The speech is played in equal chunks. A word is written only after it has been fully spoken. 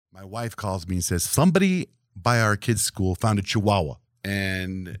My wife calls me and says, somebody by our kids' school found a Chihuahua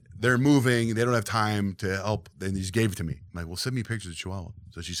and they're moving. They don't have time to help. They just gave it to me. I'm like, well, send me pictures of Chihuahua.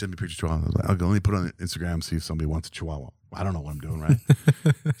 So she sent me pictures of Chihuahua. I was like, I'll only put it on Instagram, see if somebody wants a Chihuahua. I don't know what I'm doing, right?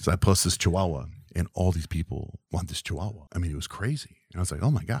 So I post this Chihuahua and all these people want this Chihuahua. I mean, it was crazy. And I was like,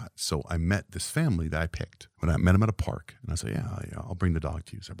 oh my God. So I met this family that I picked. When I met them at a park and I said, yeah, I'll bring the dog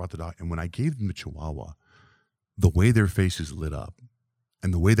to you. So I brought the dog. And when I gave them the Chihuahua, the way their faces lit up,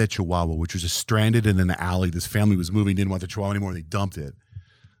 and the way that Chihuahua, which was just stranded in an alley, this family was moving, didn't want the Chihuahua anymore, and they dumped it.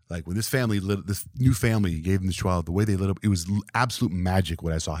 Like when this new family gave them the Chihuahua, the way they lit up, it was absolute magic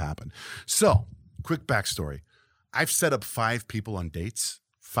what I saw happen. So, quick backstory. I've set up 5 people on dates.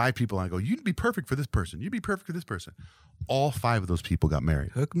 5 people, and I go, you'd be perfect for this person. You'd be perfect for this person. All 5 of those people got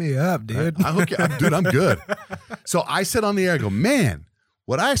married. Hook me up, dude. I hook you up, dude. I'm good. So I said on the air, I go, man,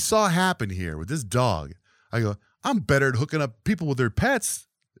 what I saw happen here with this dog, I go, I'm better at hooking up people with their pets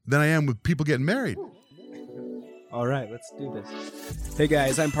than I am with people getting married. All right, let's do this. Hey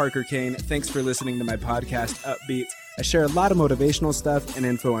guys, I'm Parker Kane. Thanks for listening to my podcast, Upbeat. I share a lot of motivational stuff and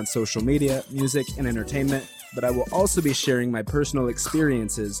info on social media, music, and entertainment, but I will also be sharing my personal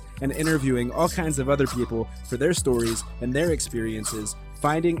experiences and interviewing all kinds of other people for their stories and their experiences,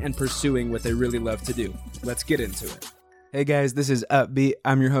 finding and pursuing what they really love to do. Let's get into it. Hey guys, this is Upbeat.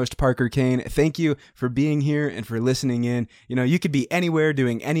 I'm your host, Parker Kane. Thank you for being here and for listening in. You know, you could be anywhere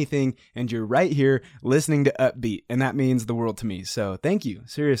doing anything, and you're right here listening to Upbeat, and that means the world to me. So thank you,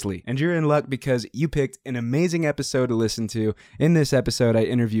 seriously. And you're in luck because you picked an amazing episode to listen to. In this episode, I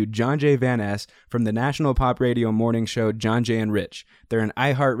interviewed John J. Van Ness from the national pop radio morning show John Jay and Rich. They're an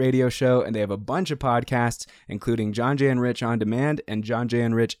iHeartRadio show, and they have a bunch of podcasts, including John Jay and Rich On Demand and John Jay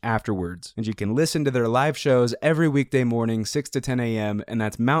and Rich Afterwards. And you can listen to their live shows every weekday morning, 6 to 10 a.m., and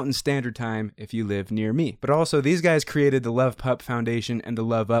that's Mountain Standard Time if you live near me. But also, these guys created the Love Pup Foundation and the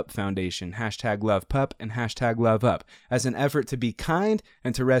Love Up Foundation, #LovePup and #LoveUp, as an effort to be kind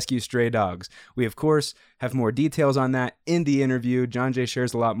and to rescue stray dogs. We, of course, have more details on that in the interview. John Jay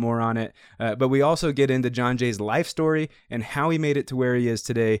shares a lot more on it, but we also get into John Jay's life story and how he made it to where he is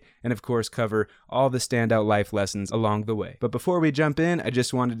today, and of course cover all the standout life lessons along the way. But before we jump in, I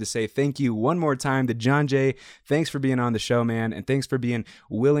just wanted to say thank you one more time to John Jay. Thanks for being on the show, man, and thanks for being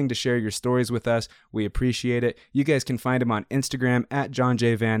willing to share your stories with us. We appreciate it. You guys can find him on Instagram at John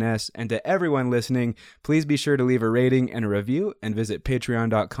J. Van Ness, and to everyone listening, please be sure to leave a rating and a review and visit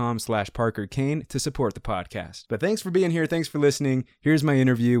patreon.com/Parker Kane to support the podcast. But thanks for being here. Thanks for listening. Here's my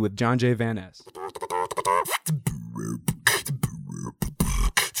interview with John J. Van Ness.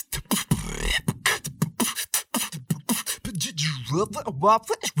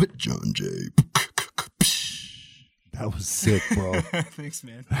 John Jay. That was sick, bro. Thanks,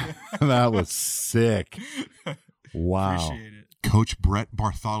 man. That was sick. Wow. Appreciate it. Coach Brett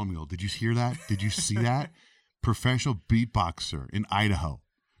Bartholomew. Did you hear that? Did you see that? Professional beatboxer in Idaho.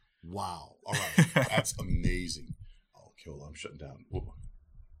 Wow. All right. That's amazing. Oh, okay, I'm shutting down. Whoa.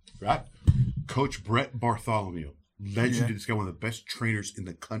 Right? Coach Brett Bartholomew. Legend. This guy, one of the best trainers in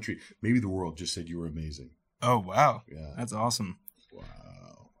the country, maybe the world, just said you were amazing. Oh, wow. Yeah. That's awesome.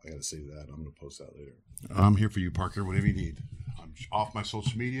 Wow. I got to say that. I'm going to post that later. I'm here for you, Parker, whatever you need. I'm off my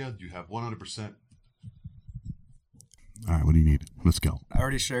social media. You have 100%. All right, what do you need? Let's go. I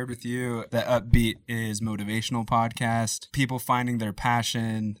already shared with you that Upbeat is motivational podcast, people finding their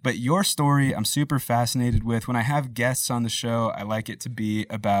passion. But your story, I'm super fascinated with. When I have guests on the show, I like it to be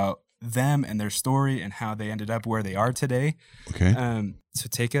about them and their story and how they ended up where they are today. Okay. So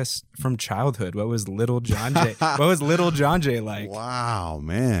take us from childhood. What was little John Jay? What was little John Jay like? Wow,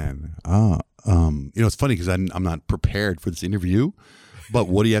 man. It's funny because I'm not prepared for this interview, but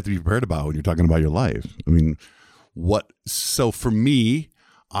what do you have to be prepared about when you're talking about your life? I mean, so for me,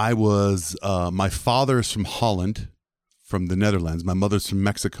 I was, my father's from Holland, from the Netherlands. My mother's from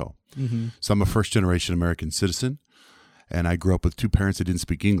Mexico. Mm-hmm. So I'm a first generation American citizen. And I grew up with 2 parents that didn't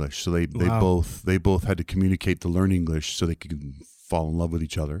speak English. So they both had to communicate to learn English so they could fall in love with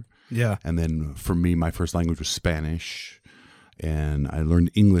each other. Yeah. And then for me, my first language was Spanish. And I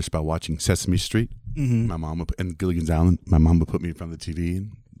learned English by watching Sesame Street. Mm-hmm. My mom and Gilligan's Island. My mom would put me in front of the TV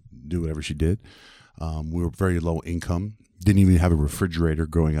and do whatever she did. We were very low income. Didn't even have a refrigerator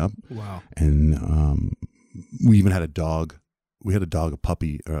growing up. Wow. And we even had a dog. We had a dog, a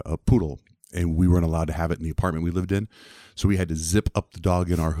puppy, a poodle. And we weren't allowed to have it in the apartment we lived in. So we had to zip up the dog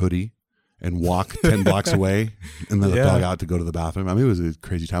in our hoodie and walk 10 blocks away and let the dog out to go to the bathroom. I mean, it was a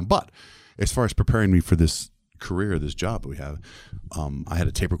crazy time. But as far as preparing me for this career, this job that we have, I had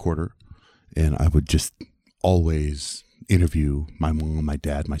a tape recorder and I would just always interview my mom, my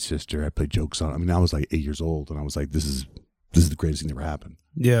dad, my sister. I played jokes on it. I mean, I was like 8 years old and I was like, this is this is the greatest thing that ever happened.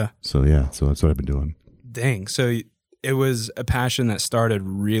 Yeah. So that's what I've been doing. Dang. So it was a passion that started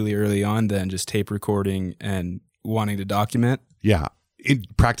really early on then, just tape recording and wanting to document. Yeah. In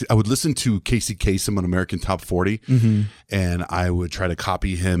practice, I would listen to Casey Kasem on American Top 40, and I would try to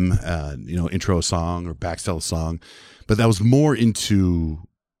copy him, intro a song or backstyle a song. But that was more into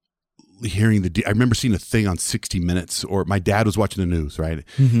hearing I remember seeing a thing on 60 Minutes, or my dad was watching the news, right?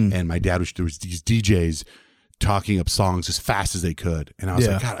 And my dad there was these DJs talking up songs as fast as they could. And I was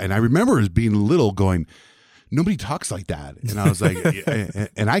like, God, and I remember as being little going, nobody talks like that. And I was like,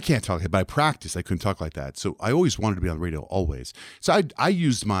 and I can't talk, but I practiced. I couldn't talk like that. So I always wanted to be on the radio, always. So I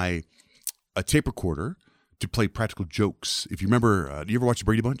used a tape recorder to play practical jokes. If you remember, do you ever watch the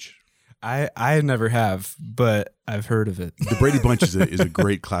Brady Bunch? I never have, but I've heard of it. The Brady Bunch is a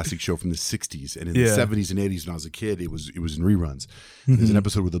great classic show from the 60s. And in the 70s and 80s, when I was a kid, it was in reruns. There's an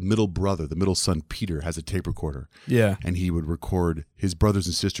episode where the middle son, Peter, has a tape recorder. Yeah. And he would record, his brothers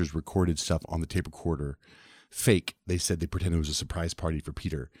and sisters recorded stuff on the tape recorder. Fake. They said they pretended it was a surprise party for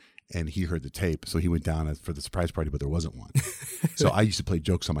Peter, and he heard the tape, so he went down for the surprise party, but there wasn't one. So I used to play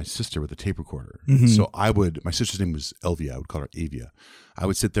jokes on my sister with a tape recorder. So my sister's name was Elvia. I would call her Avia. I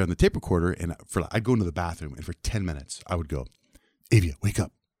would sit there on the tape recorder, and I'd go into the bathroom, and for 10 minutes, I would go, Avia, wake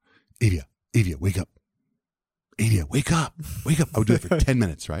up. Avia, wake up. Avia, wake up. Wake up. I would do it for 10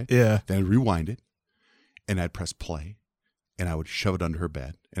 minutes, right? Yeah. Then I'd rewind it, and I'd press play, and I would shove it under her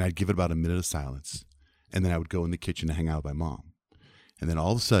bed, and I'd give it about a minute of silence. And then I would go in the kitchen to hang out with my mom. And then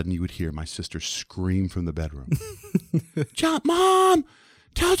all of a sudden you would hear my sister scream from the bedroom, Mom,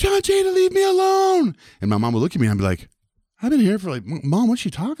 tell John Jay to leave me alone. And my mom would look at me and I'd be like, I've been here for Mom, what's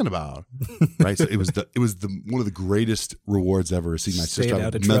she talking about? Right. So it was one of the greatest rewards ever, seeing my sister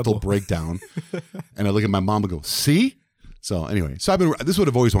have a mental breakdown. And I look at my mom and go, see? So anyway, this is what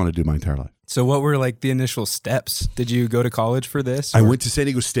I've always wanted to do my entire life. So what were the initial steps? Did you go to college for this? Or? I went to San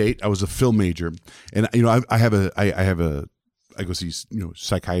Diego State. I was a film major, and I go see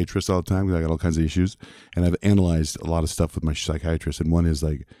psychiatrists all the time because I got all kinds of issues, and I've analyzed a lot of stuff with my psychiatrist. And one is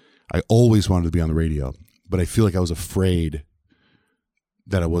I always wanted to be on the radio, but I feel like I was afraid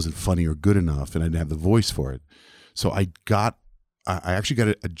that I wasn't funny or good enough, and I didn't have the voice for it. So I actually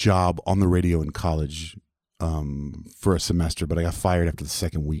got a job on the radio in college. For a semester, but I got fired after the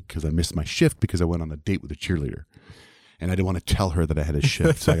second week because I missed my shift because I went on a date with a cheerleader, and I didn't want to tell her that I had a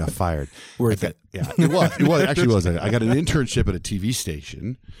shift, so I got fired. Worth it. Yeah, it was. I got an internship at a TV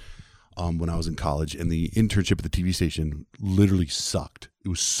station when I was in college, and the internship at the TV station literally sucked. It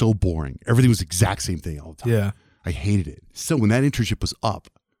was so boring. Everything was the exact same thing all the time. Yeah, I hated it. So when that internship was up,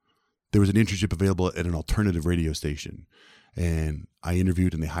 there was an internship available at an alternative radio station, and I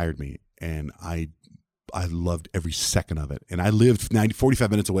interviewed and they hired me, and I loved every second of it. And I lived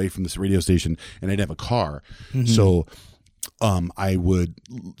 45 minutes away from this radio station, and I didn't have a car. So I would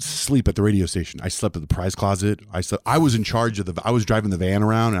sleep at the radio station. I slept at the prize closet. I was in charge of I was driving the van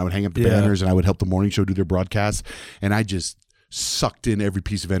around, and I would hang up the banners, and I would help the morning show do their broadcasts. And I just sucked in every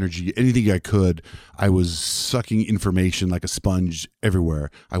piece of energy, anything I could. I was sucking information like a sponge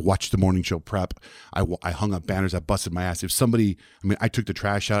everywhere. I watched the morning show prep. I hung up banners. I busted my ass. If somebody, I took the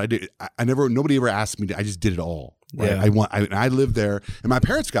trash out. Nobody ever asked me to, I just did it all. Right? Yeah. I lived there, and my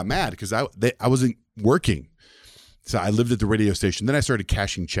parents got mad because I wasn't working. So I lived at the radio station. Then I started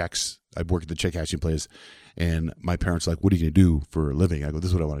cashing checks. I'd work at the check cashing place. And my parents were like, what are you going to do for a living? I go, this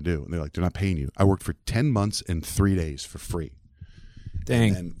is what I want to do. And they're like, they're not paying you. I worked for 10 months and 3 days for free.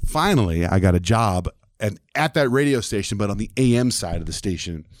 Dang. And finally, I got a job at that radio station, but on the AM side of the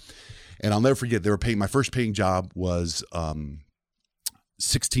station. And I'll never forget, they were paying, my first paying job was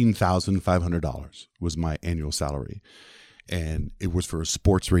 $16,500 was my annual salary. And it was for a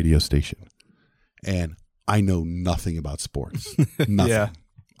sports radio station. And I know nothing about sports. Nothing. Yeah.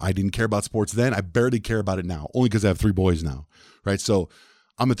 I didn't care about sports then. I barely care about it now, only because I have 3 boys now, right? So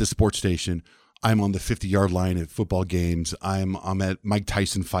I'm at the sports station. I'm on the 50-yard line at football games. I'm at Mike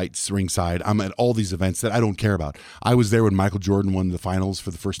Tyson fights ringside. I'm at all these events that I don't care about. I was there when Michael Jordan won the finals for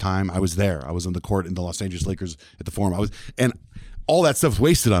the first time. I was there. I was on the court in the Los Angeles Lakers at the Forum. And all that stuff's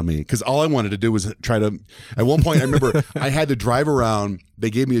wasted on me because all I wanted to do was try to. At one point, I remember I had to drive around. They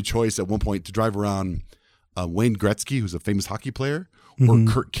gave me a choice at one point to drive around Wayne Gretzky, who's a famous hockey player, or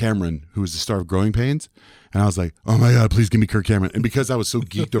Kirk Cameron, who was the star of Growing Pains. And I was like, oh my God, please give me Kirk Cameron. And because I was so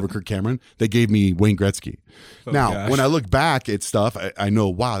geeked over Kirk Cameron, they gave me Wayne Gretzky. When I look back at stuff, I know,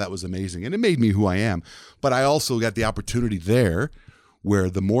 wow, that was amazing. And it made me who I am. But I also got the opportunity there where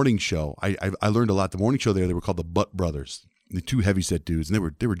the morning show, I learned a lot. The morning show there, they were called the Butt Brothers. the two heavyset dudes,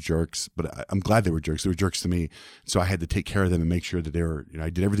 and they were jerks, but I'm glad they were jerks. They were jerks to me, so I had to take care of them and make sure that they were. I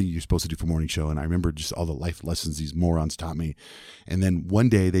did everything you're supposed to do for morning show, and I remember just all the life lessons these morons taught me. And then one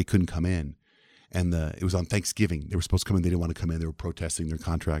day they couldn't come in, and it was on Thanksgiving. They were supposed to come in, they didn't want to come in. They were protesting their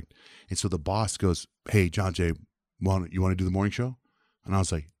contract, and so the boss goes, "Hey, John Jay, you want to do the morning show?" And I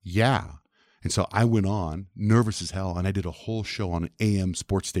was like, "Yeah." And so I went on, nervous as hell, and I did a whole show on an AM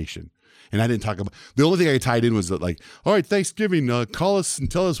sports station. And I didn't talk about, the only thing I tied in was that, like, all right, Thanksgiving, call us and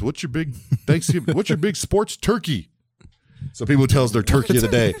tell us what's your big Thanksgiving, what's your big sports turkey? So people would tell us their turkey of the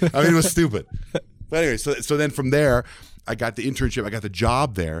day. I mean, it was stupid. But anyway, so then from there, I got the internship, I got the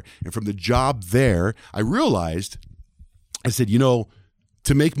job there. And from the job there, I realized, I said,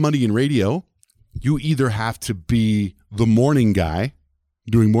 to make money in radio, you either have to be the morning guy,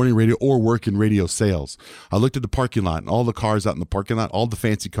 doing morning radio, or work in radio sales. I looked at the parking lot, and all the cars out in the parking lot, all the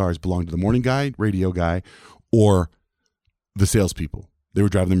fancy cars belonged to the morning guy, radio guy, or the salespeople. They were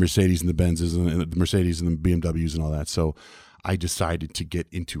driving the Mercedes and the Benzes and the Mercedes and the BMWs and all that. So I decided to get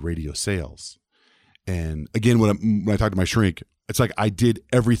into radio sales. And again, when I talked to my shrink, it's like I did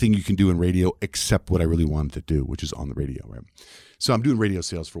everything you can do in radio except what I really wanted to do, which is on the radio, right? So I'm doing radio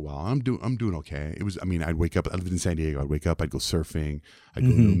sales for a while. I'm doing okay. I'd wake up. I lived in San Diego. I'd wake up. I'd go surfing. I'd go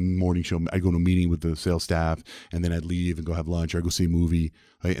to a morning show. I'd go to a meeting with the sales staff, and then I'd leave and go have lunch, or I'd go see a movie.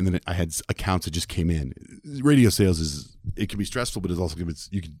 Right? And then I had accounts that just came in. Radio sales it can be stressful, but it's also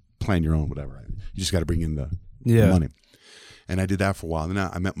you can plan your own whatever. Right? You just got to bring in the money. And I did that for a while. And then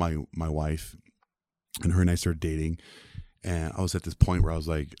I met my wife, and her and I started dating. And I was at this point where I was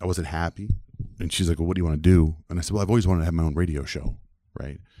like, I wasn't happy. And she's like, well, what do you want to do? And I said, well, I've always wanted to have my own radio show,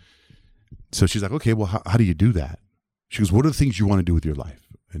 right? So she's like, okay, well, how do you do that? She goes, what are the things you want to do with your life?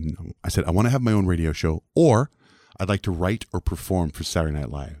 And I said, I want to have my own radio show, or I'd like to write or perform for Saturday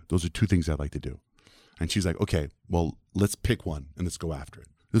Night Live. Those are two things I'd like to do. And she's like, okay, well, let's pick one and let's go after it.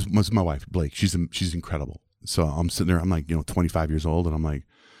 This is my wife, Blake. She's incredible. So I'm sitting there, I'm like, 25 years old, and I'm like,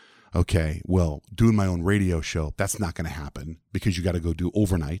 okay, well, doing my own radio show, that's not going to happen because you got to go do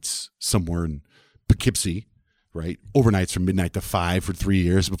overnights somewhere in Poughkeepsie, right? Overnights from midnight to 5 for 3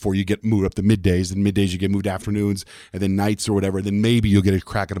 years before you get moved up to middays, and middays you get moved to afternoons, and then nights or whatever. Then maybe you'll get a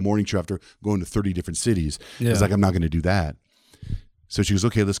crack at a morning show after going to 30 different cities. Yeah. It's like, I'm not going to do that. So she goes,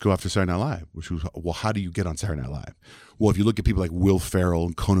 okay, let's go after Saturday Night Live. Which was, well, how do you get on Saturday Night Live? Well, if you look at people like Will Ferrell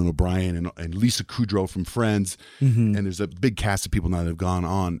and Conan O'Brien and Lisa Kudrow from Friends, and there's a big cast of people now that have gone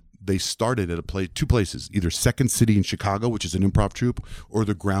on. They started at two places, either Second City in Chicago, which is an improv troupe, or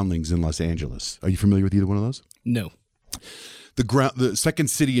the Groundlings in Los Angeles. Are you familiar with either one of those? No. The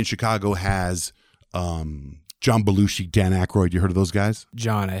Second City in Chicago has John Belushi, Dan Aykroyd. You heard of those guys?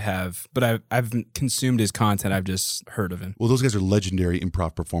 John, I have, but I've consumed his content. I've just heard of him. Well, those guys are legendary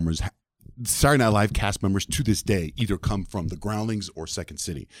improv performers. Saturday Night Live cast members to this day either come from the Groundlings or Second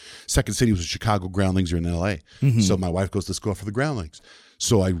City. Second City was the Chicago Groundlings, are in L.A. So my wife goes, let's go for the Groundlings.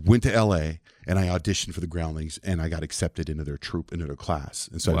 So I went to L.A. and I auditioned for the Groundlings, and I got accepted into their troupe, into their class.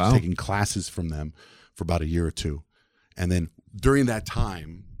 And so I was taking classes from them for about a year or two. And then during that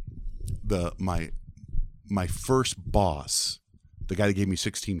time, my first boss, the guy that gave me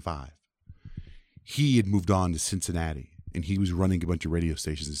 16.5, he had moved on to Cincinnati, and he was running a bunch of radio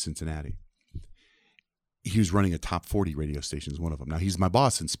stations in Cincinnati. He was running a top 40 radio station, is one of them. Now, he's my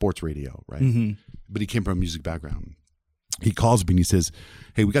boss in sports radio, right? But he came from a music background. He calls me and he says,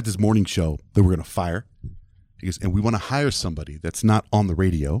 hey, we got this morning show that we're going to fire. He goes, and we want to hire somebody that's not on the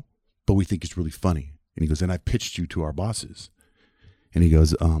radio, but we think it's really funny. And he goes, and I pitched you to our bosses. And he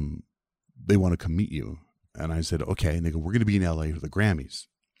goes, they want to come meet you. And I said, okay. And they go, we're going to be in LA for the Grammys.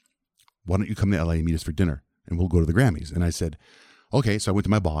 Why don't you come to LA and meet us for dinner? And we'll go to the Grammys. And I said, okay. So I went to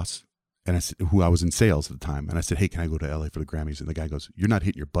my boss, and I said, who I was in sales at the time. And I said, hey, can I go to LA for the Grammys? And the guy goes, you're not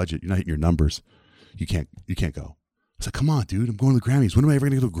hitting your budget. You're not hitting your numbers. You can't go. I said, come on, dude, I'm going to the Grammys. When am I ever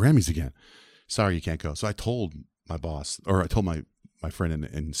going to go to the Grammys again? Sorry, you can't go. So I told my boss, or I told my friend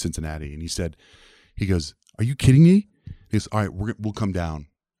in Cincinnati, and he goes, are you kidding me? He goes, all right, we'll come down.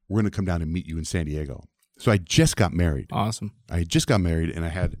 We're going to come down and meet you in San Diego. So I just got married. Awesome. I just got married, and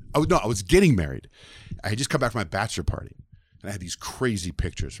I was getting married. I had just come back from my bachelor party, and I had these crazy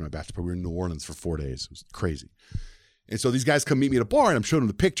pictures from my bachelor party. We were in New Orleans for 4 days. It was crazy. And so these guys come meet me at a bar, and I'm showing them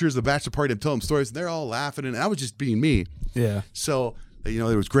the pictures of the bachelor party. I'm telling them stories, and they're all laughing, and I was just being me. Yeah. So, it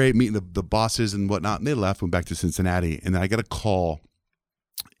was great meeting the bosses and whatnot, and they left, went back to Cincinnati, and then I got a call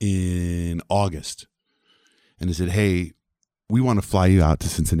in August, and they said, hey, we want to fly you out to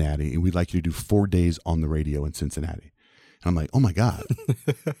Cincinnati, and we'd like you to do 4 days on the radio in Cincinnati. And I'm like, oh, my God.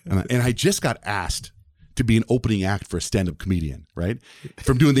 and I just got asked to be an opening act for a stand-up comedian, right?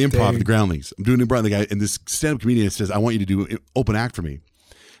 From doing the improv at the Groundlings. I'm doing the improv, and this stand-up comedian says, I want you to do an open act for me.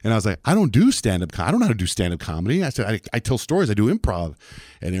 And I was like, I don't do stand-up. I don't know how to do stand-up comedy. I said, I tell stories. I do improv.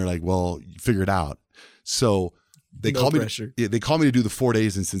 And they're like, well, figure it out. So they called me. They called me to do the 4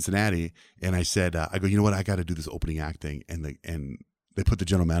 days in Cincinnati. And I said, I go, you know what? I got to do this opening act thing. And they put the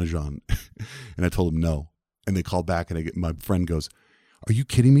general manager on. And I told him no. And they called back, and my friend goes, are you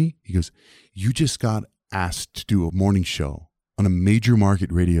kidding me? He goes, you just got asked to do a morning show on a major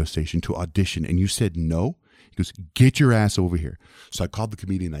market radio station to audition, and you said no? He goes, get your ass over here. So I called the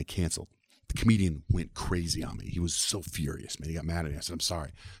comedian, and I canceled. The comedian went crazy on me. He was so furious, man. He got mad at me. I said, I'm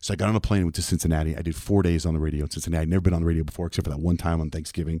sorry. So I got on a plane and went to Cincinnati. I did 4 days on the radio in Cincinnati. I'd never been on the radio before, except for that one time on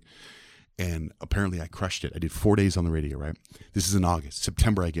Thanksgiving. And apparently I crushed it. I did 4 days on the radio, right? This is in August.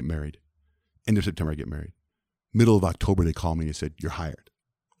 September, I get married. End of September, I get married. Middle of October, they called me and they said, you're hired.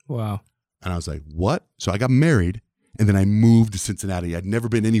 Wow. And I was like, what? So I got married, and then I moved to Cincinnati. I'd never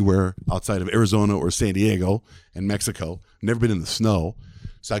been anywhere outside of Arizona or San Diego and Mexico. Never been in the snow.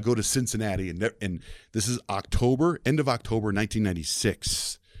 So I go to Cincinnati, and this is October, end of October,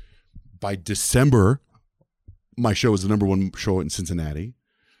 1996. By December, my show was the #1 show in Cincinnati.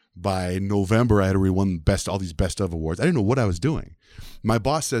 By November, I had already won all these best of awards. I didn't know what I was doing. My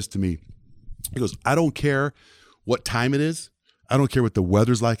boss says to me, he goes, I don't care what time it is. I don't care what the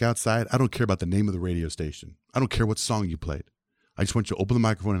weather's like outside. I don't care about the name of the radio station. I don't care what song you played. I just want you to open the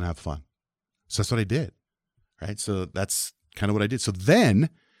microphone and have fun. So that's what I did, right? So that's kind of what I did. So then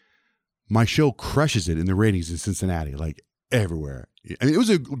my show crushes it in the ratings in Cincinnati, like everywhere. I mean, it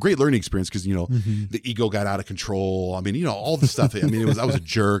was a great learning experience because, the ego got out of control. I mean, all the stuff. I mean, I was a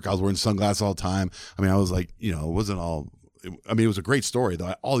jerk. I was wearing sunglasses all the time. I mean, I was like, it wasn't all. I mean, it was a great story,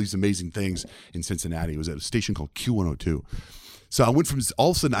 though. All these amazing things in Cincinnati. It was at a station called Q102. So I went from,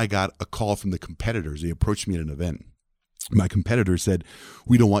 all of a sudden I got a call from the competitors. They approached me at an event. My competitor said,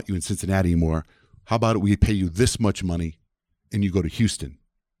 we don't want you in Cincinnati anymore. How about it? We pay you this much money and you go to Houston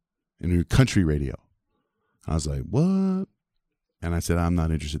and you're country radio. I was like, what? And I said, I'm not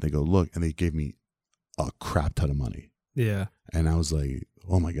interested. They go, look, and they gave me a crap ton of money. Yeah. And I was like,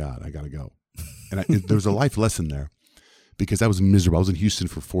 oh my God, I got to go. And there was a life lesson there. Because I was miserable. I was in Houston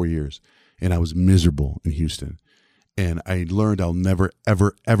for 4 years, and I was miserable in Houston. And I learned I'll never,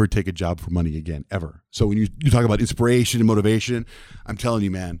 ever, ever take a job for money again, ever. So when you talk about inspiration and motivation, I'm telling you,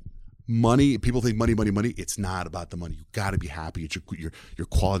 man, money, people think money, money, money. It's not about the money. You got to be happy. It's your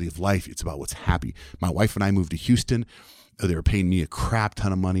quality of life. It's about what's happy. My wife and I moved to Houston. They were paying me a crap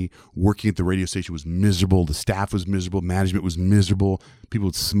ton of money. Working at the radio station was miserable. The staff was miserable. Management was miserable. People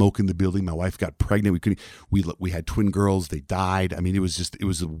would smoke in the building. My wife got pregnant. We had twin girls. They died. I mean, it was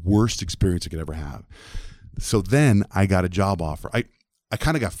the worst experience I could ever have. So then I got a job offer. I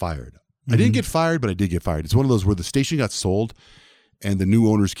kind of got fired. I didn't get fired, but I did get fired. It's one of those where the station got sold and the new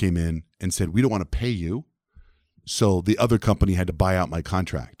owners came in and said, we don't want to pay you. So the other company had to buy out my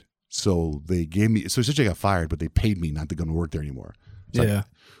contract. So they gave me, so essentially I got fired, but they paid me not to go to work there anymore. So yeah.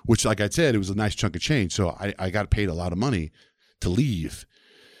 Which, like I said, it was a nice chunk of change. So I got paid a lot of money to leave.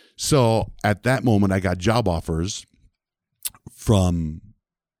 So at that moment, I got job offers from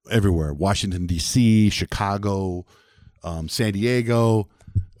everywhere: Washington, D.C., Chicago, San Diego,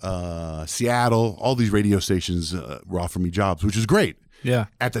 Seattle. All these radio stations were offering me jobs, which is great. Yeah.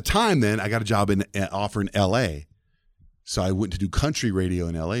 At the time, then I got a job offer in L.A., so I went to do country radio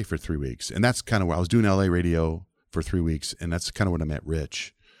in LA for 3 weeks. And that's kind of where I was doing LA radio for 3 weeks. And that's kind of when I met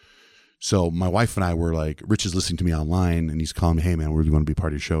Rich. So my wife and I were like, Rich is listening to me online and he's calling me, hey man, we really want to be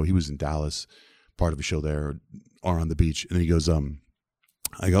part of your show. He was in Dallas, part of a show there or on the beach. And then he goes,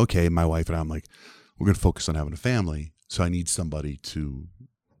 I go, okay. My wife and I'm like, we're going to focus on having a family. So I need somebody to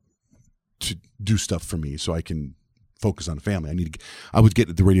do stuff for me so I can focus on the family. I would get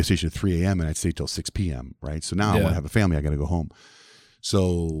at the radio station at 3 a.m. and I'd stay till 6 p.m. Right. So now I want to have a family. I got to go home.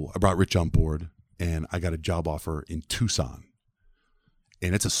 So I brought Rich on board and I got a job offer in Tucson,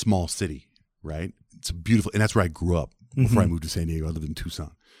 and it's a small city, right? It's a beautiful, and that's where I grew up before I moved to San Diego. I lived in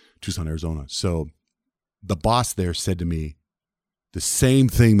Tucson, Arizona. So the boss there said to me the same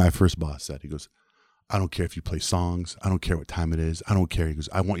thing my first boss said. He goes, I don't care if you play songs. I don't care what time it is. I don't care. He goes,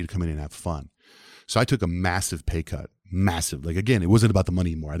 I want you to come in and have fun. So I took a massive pay cut, massive. Like, again, it wasn't about the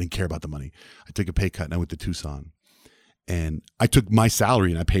money anymore. I didn't care about the money. I took a pay cut and I went to Tucson. And I took my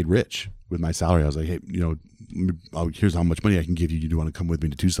salary and I paid Rich with my salary. I was like, hey, here's how much money I can give you. You do want to come with me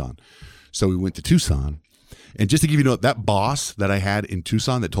to Tucson? So we went to Tucson. And just to give you that boss that I had in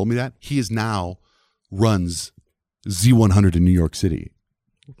Tucson that told me that, he is now runs Z100 in New York City.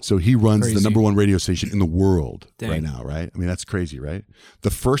 So he runs the #1 radio station in the world right now, right? I mean, that's crazy, right? The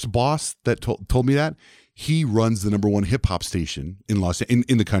first boss that told me that, He runs the #1 hip hop station in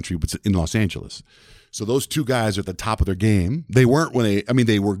the country, but in Los Angeles. So those two guys are at the top of their game. They weren't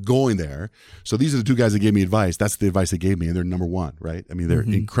they were going there. So these are the two guys that gave me advice. That's the advice they gave me, and they're #1, right? I mean, they're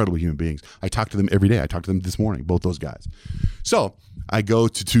incredible human beings. I talk to them every day. I talked to them this morning, both those guys. So I go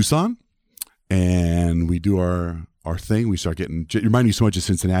to Tucson, and we do our thing. We start getting, it reminded me so much of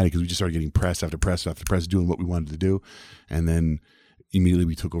Cincinnati because we just started getting press after press after press, doing what we wanted to do. And then immediately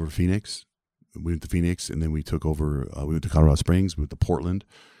we took over Phoenix. We went to Phoenix, and then we took over, we went to Colorado Springs, we went to Portland,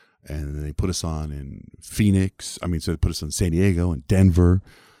 and then they put us on in Phoenix. So they put us on San Diego and Denver,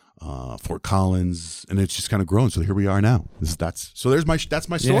 Fort Collins, and it's just kind of grown. So here we are now. That's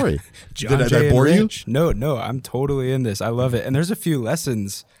my story. John Did I bore you? No, I'm totally in this. I love it. And there's a few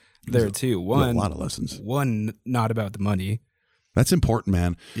lessons there too. A lot of lessons. One, not about the money. That's important,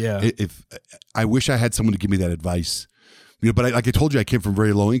 man. Yeah. If I wish I had someone to give me that advice. But like I told you, I came from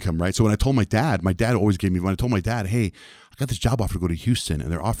very low income, right? So when I told my dad always gave me, when I told my dad, hey, I got this job offer to go to Houston,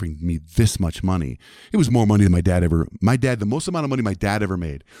 and they're offering me this much money. It was more money than the most amount of money my dad ever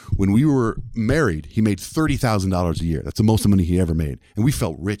made. When we were married, he made $30,000 a year. That's the most money he ever made. And we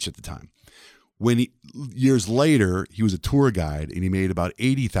felt rich at the time. Years later, he was a tour guide, and he made about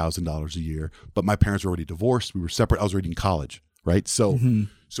 $80,000 a year, but my parents were already divorced. We were separate. I was already in college, right? So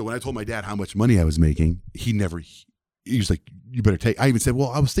when I told my dad how much money I was making, he was like, you better take. I even said, well,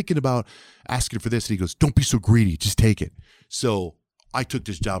 I was thinking about asking for this. And he goes, don't be so greedy. Just take it. So I took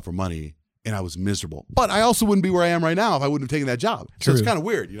this job for money, and I was miserable. But I also wouldn't be where I am right now if I wouldn't have taken that job. True. So it's kind of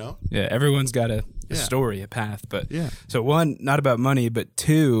weird, Yeah, everyone's got a story, a path. But yeah. So one, not about money, but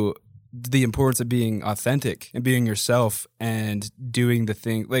two, the importance of being authentic and being yourself and doing the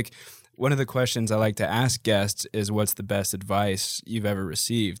thing. Like, one of the questions I like to ask guests is, what's the best advice you've ever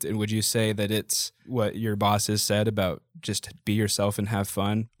received? And would you say that it's what your boss has said about just be yourself and have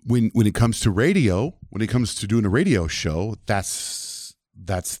fun? When it comes to radio, when it comes to doing a radio show, that's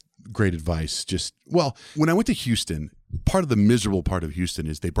great advice. When I went to Houston, part of the miserable part of Houston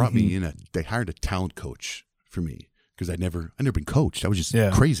is they brought me in, they hired a talent coach for me because I'd never been coached. I was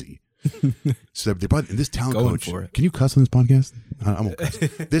just crazy. So they brought in this talent coach. Can you cuss on this podcast? I won't cuss.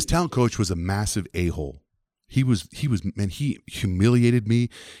 This talent coach was a massive a-hole. He humiliated me.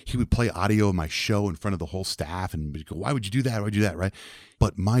 He would play audio of my show in front of the whole staff and go, why would you do that? Why would you do that? Right.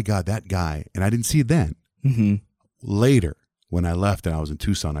 But my God, that guy, and I didn't see it then. Later, when I left and I was in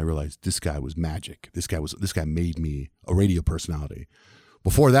Tucson, I realized this guy was magic. This guy made me a radio personality.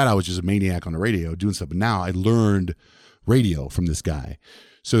 Before that, I was just a maniac on the radio doing stuff. But now I learned radio from this guy.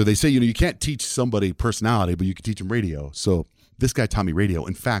 So they say, you can't teach somebody personality, but you can teach them radio. So this guy taught me radio.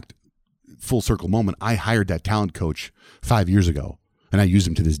 In fact, full circle moment, I hired that talent coach 5 years ago, and I use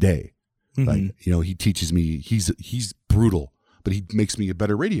him to this day. Like, he teaches me, he's brutal, but he makes me a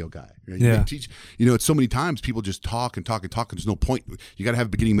better radio guy. It's so many times people just talk and talk and talk, and there's no point. You got to have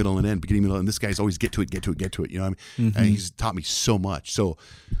a beginning, middle, and end. And this guy's always get to it. You know what I mean? And he's taught me so much. So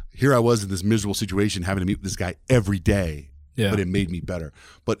here I was in this miserable situation, having to meet with this guy every day. Yeah. But it made me better.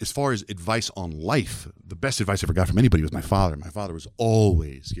 But as far as advice on life, the best advice I ever got from anybody was my father. My father was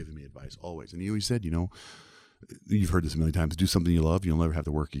always giving me advice, always. And he always said, you've heard this a million times, do something you love, you'll never have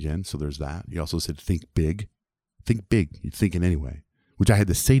to work again. So there's that. He also said, think big. Think big. You're thinking anyway, which I had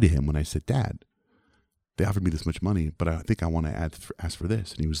to say to him when I said, Dad, they offered me this much money, but I think I want to ask for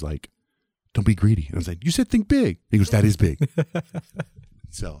this. And he was like, don't be greedy. And I was like, you said think big. He goes, that is big.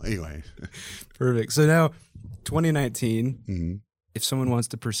 So anyway. Perfect. So now 2019, if someone wants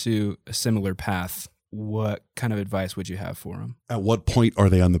to pursue a similar path, what kind of advice would you have for them? At what point are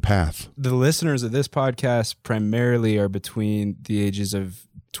they on the path? The listeners of this podcast primarily are between the ages of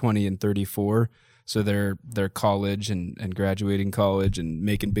 20 and 34. So they're college and graduating college and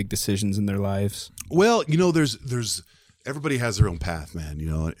making big decisions in their lives. Well, there's everybody has their own path, man.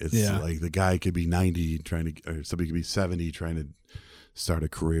 It's like the guy could be 90 or somebody could be 70 trying to start a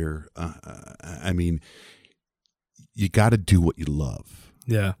career. You got to do what you love.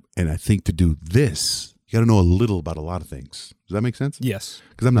 Yeah. And I think to do this, you got to know a little about a lot of things. Does that make sense? Yes.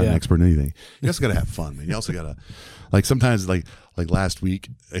 Because I'm not an expert in anything. You also got to have fun, man. You also got to, sometimes like last week,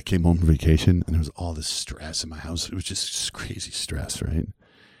 I came home from vacation and there was all this stress in my house. It was just crazy stress, right?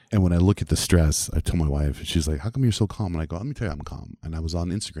 And when I look at the stress, I tell my wife, she's like, how come you're so calm? And I go, let me tell you, I'm calm. And I was on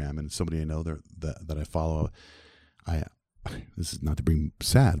Instagram, and somebody I know that I follow, this is not to bring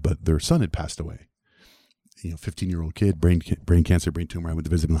sad, but their son had passed away. 15-year-old kid, brain cancer, brain tumor. I went to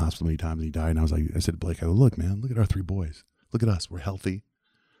visit him in the hospital many times, and he died. And I said to Blake, look, man, look at our 3 boys. Look at us. We're healthy.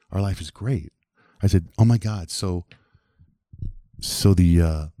 Our life is great. I said, oh my God. So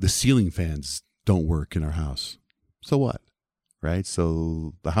the ceiling fans don't work in our house. So what? Right?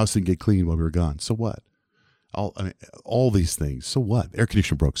 So the house didn't get cleaned while we were gone. So what? all these things. So what? Air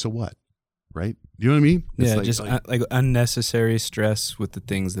conditioner broke. So what? Right? You know what I mean? Yeah, just like unnecessary stress with the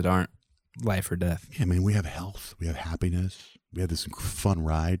things that aren't life or death. Yeah, man, we have health. We have happiness. We have this fun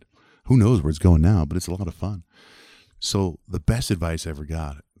ride. Who knows where it's going now, but it's a lot of fun. So the best advice I ever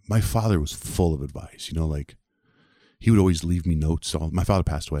got, my father was full of advice. You know, like he would always leave me notes. So my father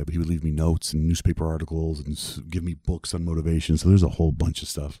passed away, but he would leave me notes and newspaper articles and give me books on motivation. So there's a whole bunch of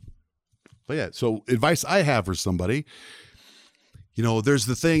stuff. But yeah, so advice I have for somebody, you know, there's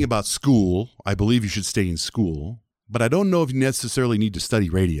the thing about school. I believe you should stay in school, but I don't know if you necessarily need to study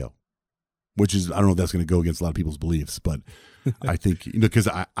radio, which is, I don't know if that's going to go against a lot of people's beliefs, but I think, you know, because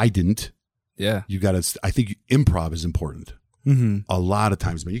I didn't. Yeah. You got to, I think improv is important. Mm-hmm. A lot of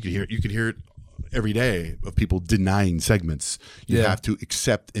times, man, you can hear it every day of people denying segments. You have to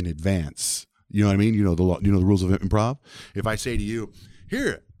accept in advance. You know what I mean? You know the rules of improv. If I say to you,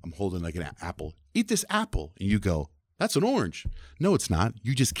 here, I'm holding like an apple, eat this apple, and you go, that's an orange. No, it's not.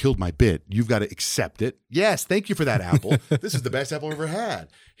 You just killed my bit. You've got to accept it. Yes, thank you for that apple. This is the best apple I've ever had.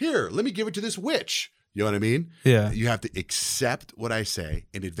 Here, let me give it to this witch. You know what I mean? Yeah. You have to accept what I say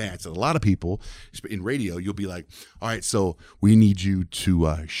in advance. And a lot of people in radio, you'll be like, all right, so we need you to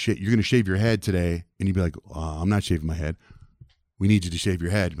you're going to shave your head today. And you'd be like, I'm not shaving my head. We need you to shave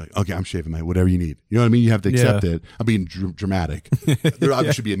your head. You'd be like, okay, I'm shaving my head, whatever you need. You know what I mean? You have to accept it. I'm being dramatic. There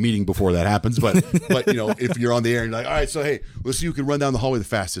obviously should be a meeting before that happens. But you know, if you're on the air and you're like, all right, so hey, let's see who can run down the hallway the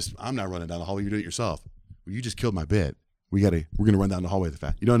fastest. I'm not running down the hallway. You're doing it yourself. Well, you just killed my bit. We're going to run down the hallway the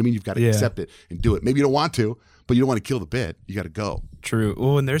fastest. You know what I mean? You've got to accept it and do it. Maybe you don't want to, but you don't want to kill the bit. You got to go. True.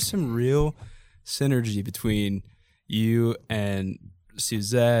 Oh, and there's some real synergy between you and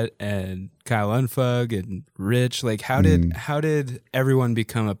Suzette and Kyle Unfug and Rich. Like, how did everyone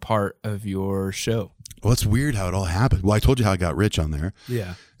become a part of your show? Well, it's weird how it all happened. Well, I told you how I got Rich on there.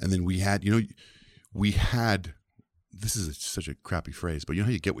 Yeah. And then we had, this is such a crappy phrase, but you know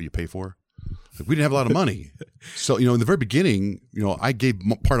how you get what you pay for? Like, we didn't have a lot of money. So, you know, in the very beginning, you know, I gave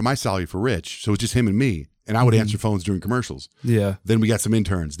part of my salary for Rich. So it was just him and me. And I would answer phones during commercials. Yeah. Then we got some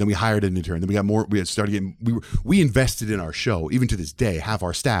interns. Then we hired an intern. Then we got more. We had started getting. We invested in our show. Even to this day, half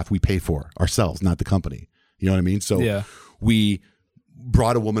our staff we pay for ourselves, not the company. You know what I mean? So we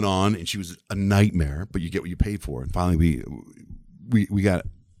brought a woman on, and she was a nightmare. But you get what you paid for. And finally, we got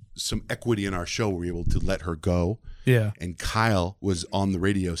some equity in our show. We were able to let her go. Yeah. And Kyle was on the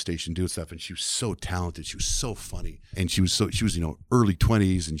radio station doing stuff, and she was so talented. She was so funny. And she was, you know, early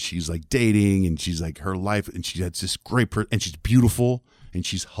 20s, and she's like dating, and she's like her life, and she had this great and she's beautiful, and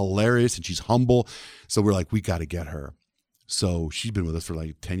she's hilarious, and she's humble. So we're like, we got to get her. So she's been with us for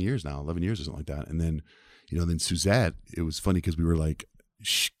like 10 years now, 11 years or something like that. And then, you know, then Suzette, it was funny because we were like,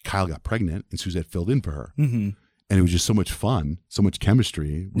 Kyle got pregnant, and Suzette filled in for her. Mm-hmm. And it was just so much fun, so much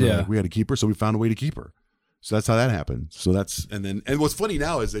chemistry. We're like, we had to keep her, so we found a way to keep her. So that's how that happened. So that's, and what's funny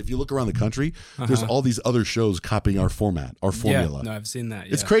now is if you look around the country, there's all these other shows copying our format, our formula. Yeah, no, I've seen that.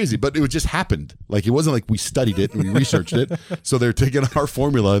 Yeah. It's crazy, but it just happened. Like, it wasn't like we studied it and we researched it. So they're taking our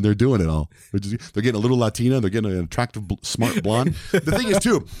formula and they're doing it all. They're getting a little Latina. They're getting an attractive, smart blonde. The thing is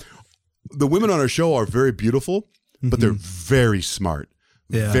too, the women on our show are very beautiful, but they're very smart,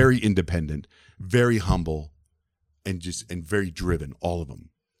 very independent, very humble, and very driven. All of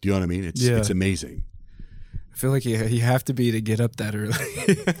them. Do you know what I mean? It's amazing. I feel like you have to be to get up that early.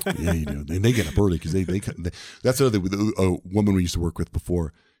 Yeah, you do. And they get up early because they that's another a woman we used to work with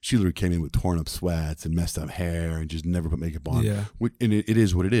before. She literally came in with torn up sweats and messed up hair and just never put makeup on. Yeah. And it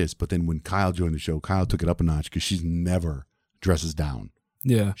is what it is. But then when Kyle joined the show, Kyle took it up a notch because she's never dresses down.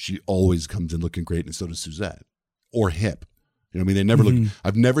 Yeah. She always comes in looking great, and so does Suzette. Or hip. You know what I mean? They never look.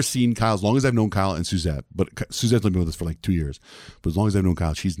 I've never seen Kyle, as long as I've known Kyle and Suzette, but Suzette's only been with us for like 2 years. But as long as I've known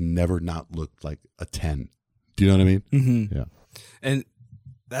Kyle, she's never not looked like a 10. Do you know what I mean? Mm-hmm. Yeah. And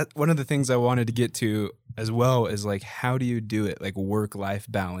that one of the things I wanted to get to as well is like, how do you do it? Like work-life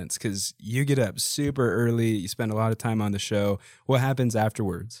balance? Because you get up super early. You spend a lot of time on the show. What happens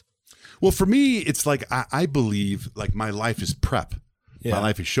afterwards? Well, for me, it's like, I believe like my life is prep. Yeah. My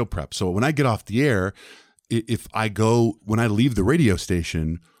life is show prep. So when I get off the air, when I leave the radio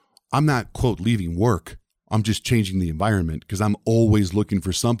station, I'm not, quote, leaving work. I'm just changing the environment because I'm always looking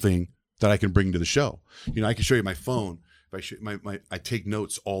for something that I can bring to the show. You know, I can show you my phone. If I take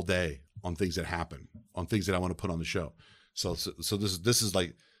notes all day on things that happen, on things that I want to put on the show. So this is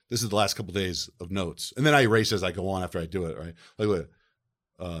the last couple of days of notes, and then I erase as I go on after I do it. Right, like what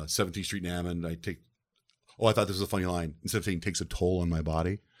 17th Street in Hammond. I thought this was a funny line. Instead of saying "takes a toll on my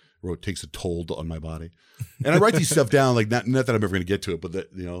body," I wrote "takes a toll on my body," and I write these stuff down. Like not that I'm ever going to get to it, but that,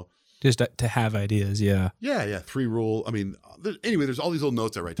 you know. Just to have ideas, yeah. Yeah. 3 rule. I mean, anyway, there's all these little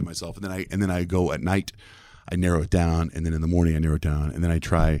notes I write to myself, and then I go at night. I narrow it down, and then in the morning I narrow it down, and then I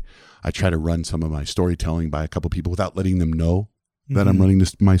try to run some of my storytelling by a couple people without letting them know that I'm running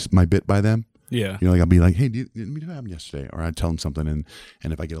this my bit by them. Yeah. You know, like I'll be like, hey, let me know what happened yesterday. Or I'd tell them something, and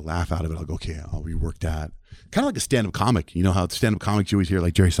if I get a laugh out of it, I'll go, okay, I'll rework that. Kind of like a stand-up comic. You know how stand-up comics, you always hear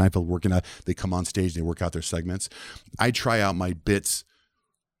like Jerry Seinfeld working out, they come on stage, they work out their segments. I try out my bits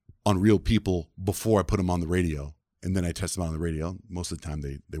on real people before I put them on the radio, and then I test them on the radio. Most of the time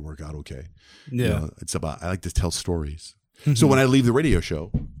they work out okay. Yeah. You know, I like to tell stories. So when I leave the radio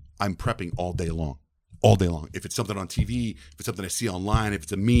show, I'm prepping all day long. All day long. If it's something on TV, if it's something I see online, if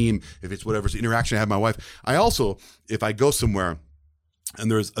it's a meme, if it's whatever's interaction I have with my wife. I also, if I go somewhere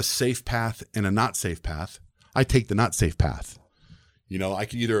and there's a safe path and a not safe path, I take the not safe path. You know, I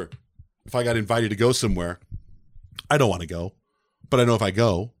can either, if I got invited to go somewhere, I don't want to go, but I know if I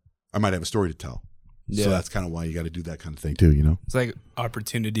go, I might have a story to tell. Yeah. So that's kind of why you got to do that kind of thing too, you know? It's like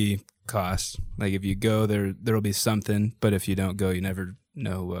opportunity cost. Like if you go, there'll be something, but if you don't go, you never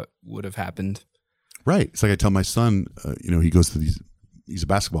know what would have happened. Right. It's like I tell my son, you know, he goes to he's a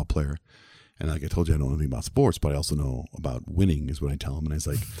basketball player. And like I told you, I don't know anything about sports, but I also know about winning is what I tell him. And it's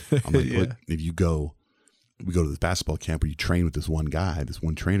like, I'm like, look, if we go to this basketball camp where you train with this one guy, this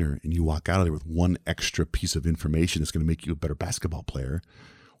one trainer, and you walk out of there with one extra piece of information that's going to make you a better basketball player,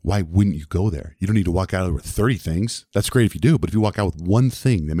 why wouldn't you go there? You don't need to walk out of there with 30 things. That's great if you do. But if you walk out with one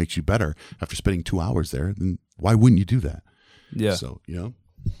thing that makes you better after spending 2 hours there, then why wouldn't you do that? Yeah. So, you know.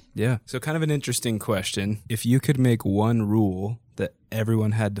 Yeah. So kind of an interesting question. If you could make one rule that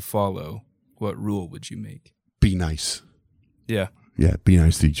everyone had to follow, what rule would you make? Be nice. Yeah. Yeah. Be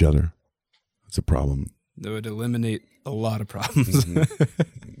nice to each other. That's a problem. That would eliminate a lot of problems.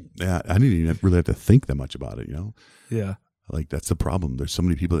 Yeah. I didn't even really have to think that much about it, you know? Yeah. Like that's the problem. There's so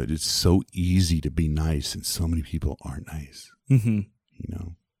many people that it's so easy to be nice and so many people aren't nice, you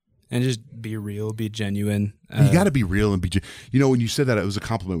know? And just be real, be genuine. You got to be real and be, you know, when you said that, it was a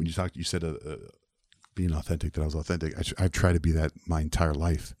compliment when you said being authentic, that I was authentic. I've tried to be that my entire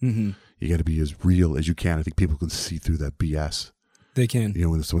life. You got to be as real as you can. I think people can see through that BS. They can. You know,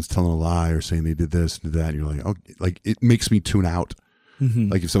 when someone's telling a lie or saying they did this and did that, and you're like, oh, like it makes me tune out.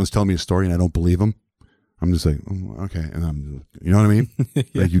 Like if someone's telling me a story and I don't believe them, I'm just like, oh, okay. And I'm, you know what I mean? Yeah,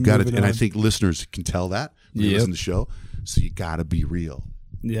 like you got it. And on. I think listeners can tell that when you listen to the show. So you got to be real.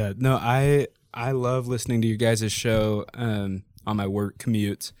 Yeah, no, I love listening to you guys' show on my work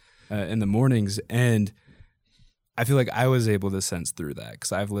commute in the mornings, and I feel like I was able to sense through that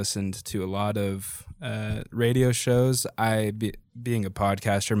because I've listened to a lot of radio shows. Being a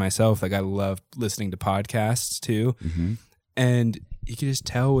podcaster myself, like I love listening to podcasts too, and you can just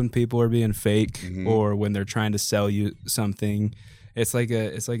tell when people are being fake or when they're trying to sell you something. It's like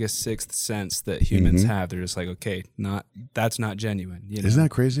a sixth sense that humans have. They're just like, okay, that's not genuine. You know? Isn't that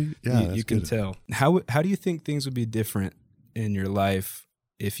crazy? Yeah, you can tell. How do you think things would be different in your life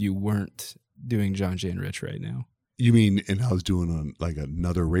if you weren't doing John Jay and Rich right now? You mean, and I was doing like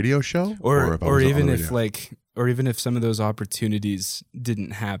another radio show, or even if some of those opportunities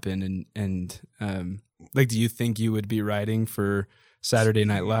didn't happen, and like, do you think you would be writing for Saturday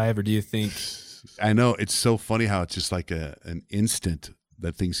Night Live, or do you think? I know it's so funny how it's just like an instant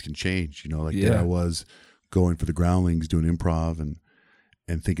that things can change. You know, like there I was going for the Groundlings, doing improv,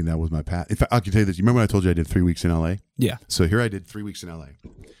 and thinking that was my path. In fact, I can tell you this. You remember when I told you I did 3 weeks in LA? Yeah. So here I did 3 weeks in LA,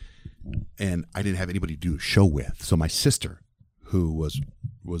 and I didn't have anybody to do a show with. So my sister, who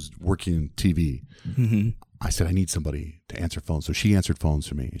was working in TV, I said, I need somebody to answer phones. So she answered phones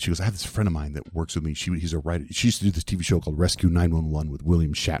for me. And she goes, I have this friend of mine that works with me. He's a writer. She used to do this TV show called Rescue 911 with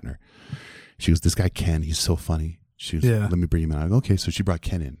William Shatner. She goes, this guy Ken, he's so funny. She goes, let me bring him in. I go, okay. So she brought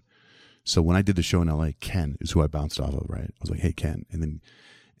Ken in. So when I did the show in LA, Ken is who I bounced off of, right? I was like, hey, Ken.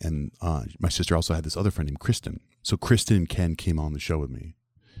 And my sister also had this other friend named Kristen. So Kristen and Ken came on the show with me.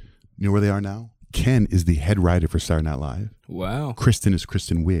 You know where they are now? Ken is the head writer for Saturday Night Live. Wow. Kristen is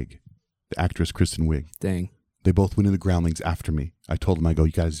Kristen Wiig, the actress Kristen Wiig. Dang. They both went in the Groundlings after me. I told them, I go,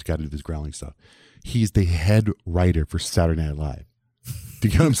 you guys got to do this Groundling stuff. He's the head writer for Saturday Night Live. Do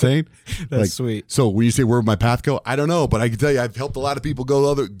you know what I'm saying? That's like, sweet. So when you say where would my path go, I don't know, but I can tell you I've helped a lot of people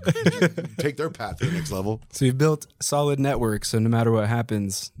take their path to the next level. So you've built solid networks, so no matter what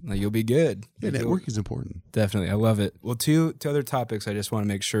happens, you'll be good. Yeah, network is important. Definitely. I love it. Well, two other topics I just want to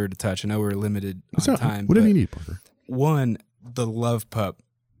make sure to touch. I know we're limited on time. Whatever you need, Parker. One, the Love Pup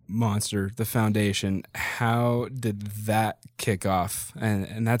monster, the foundation. How did that kick off?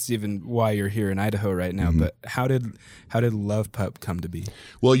 And that's even why you're here in Idaho right now. But how did Love Pup come to be?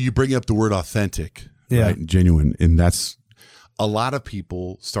 Well, you bring up the word authentic, right? And genuine, and that's a lot of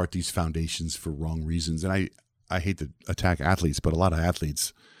people start these foundations for wrong reasons. And I hate to attack athletes, but a lot of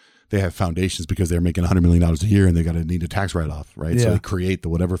athletes, they have foundations because they're making $100 million a year and they got to need a tax write-off, right? Yeah. So they create the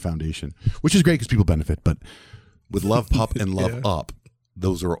whatever foundation, which is great because people benefit. But with Love Pup and Love Up,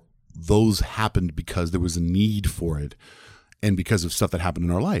 those happened because there was a need for it, and because of stuff that happened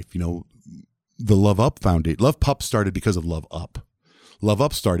in our life. You know, the Love Up Foundation, Love Pup started because of Love Up. Love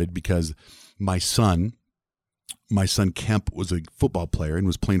Up started because my son Kemp was a football player and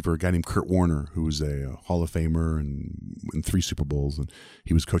was playing for a guy named Kurt Warner, who was a Hall of Famer and in 3 Super Bowls, and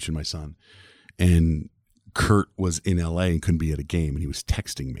he was coaching my son. And Kurt was in LA and couldn't be at a game, and he was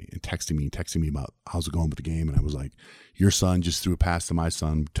texting me about how's it going with the game. And I was like, your son just threw a pass to my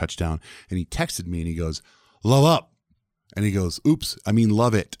son, touchdown. And he texted me and he goes, Love Up. And he goes, oops, I mean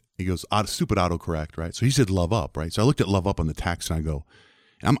love it. He goes, stupid autocorrect, right? So he said Love Up, right? So I looked at Love Up on the text and I go,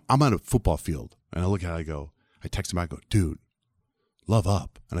 I'm on a football field, and I look at it, I text him, I go, dude, Love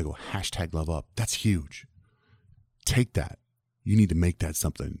Up. And I go, #Love Up. That's huge. Take that. You need to make that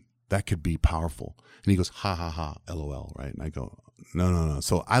something. That could be powerful. And he goes, ha, ha, ha, LOL, right? And I go, no.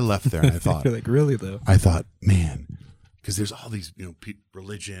 So I left there and I thought. You're like, really though? I thought, man, because there's all these,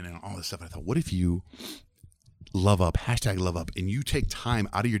 religion and all this stuff. And I thought, what if you love up, #Love Up, and you take time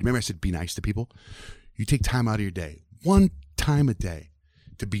out of remember I said be nice to people? You take time out of your day, one time a day,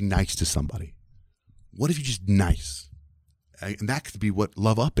 to be nice to somebody. What if you just nice? And that could be what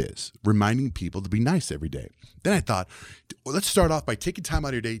Love Up is, reminding people to be nice every day. Then I thought, let's start off by taking time out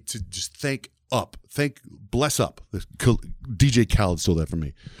of your day to just thank Up. Bless Up. DJ Khaled stole that from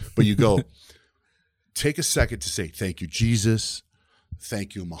me. But you go, take a second to say, thank you, Jesus.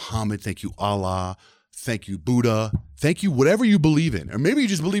 Thank you, Muhammad. Thank you, Allah. Thank you, Buddha. Thank you, whatever you believe in. Or maybe you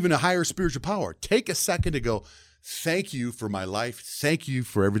just believe in a higher spiritual power. Take a second to go, thank you for my life. Thank you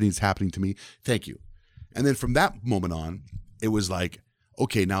for everything that's happening to me. Thank you. And then from that moment on, it was like,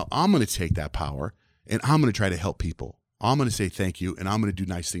 okay, now I'm going to take that power and I'm going to try to help people. I'm going to say thank you and I'm going to do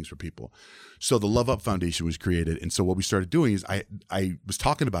nice things for people. So the Love Up Foundation was created. And so what we started doing is I was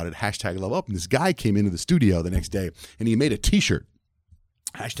talking about it, #Love Up. And this guy came into the studio the next day and he made a t-shirt,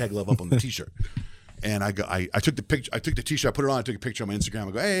 #Love Up on the t-shirt. And I took the picture, I took the t-shirt, I put it on, I took a picture on my Instagram.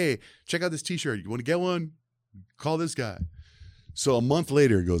 I go, hey, check out this t-shirt. You want to get one? Call this guy. So a month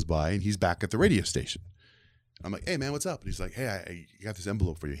later it goes by and he's back at the radio station. I'm like, hey, man, what's up? And he's like, hey, I got this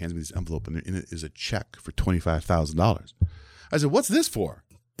envelope for you. He hands me this envelope, and in it is a check for $25,000. I said, what's this for?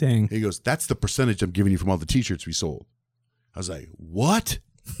 Dang. He goes, that's the percentage I'm giving you from all the T-shirts we sold. I was like, what?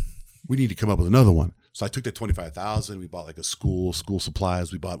 We need to come up with another one. So I took that $25,000. We bought like a school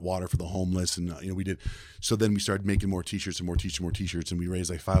supplies. We bought water for the homeless, and we did. So then we started making more T-shirts and more T-shirts, and we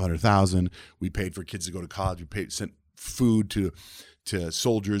raised like $500,000. We paid for kids to go to college. We sent food to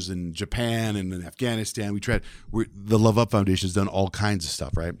soldiers in Japan and in Afghanistan. The Love Up Foundation has done all kinds of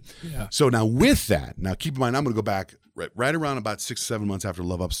stuff, right? Yeah. So now with that, now keep in mind, I'm going to go back right around about 6 or 7 months after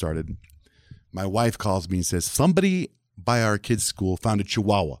Love Up started. My wife calls me and says, somebody by our kids' school found a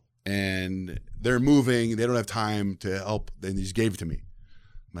Chihuahua and they're moving. They don't have time to help. They just gave it to me.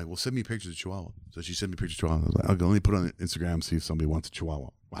 I'm like, well, send me pictures of Chihuahua. So she sent me pictures of Chihuahua. I was like, I'll go, let me put it on Instagram and see if somebody wants a Chihuahua.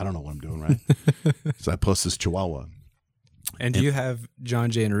 I don't know what I'm doing, right? So I post this Chihuahua. And do you have John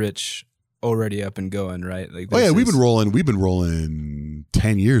Jay and Rich already up and going, right? Like, we've been rolling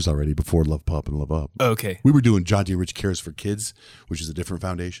 10 years already before Love Pup and Love Up. Okay. We were doing John Jay and Rich Cares for Kids, which is a different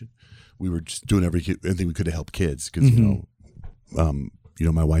foundation. We were just doing everything we could to help kids because,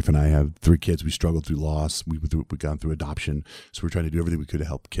 my wife and I have 3 kids. We struggled through loss. We've gone through adoption. So we're trying to do everything we could to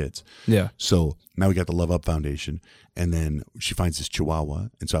help kids. Yeah. So now we got the Love Up Foundation. And then she finds this Chihuahua.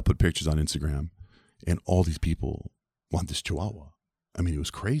 And so I put pictures on Instagram. And all these people want this Chihuahua. I mean, it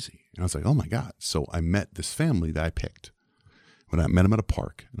was crazy. And I was like, oh my God. So I met this family that I picked. When I met them at a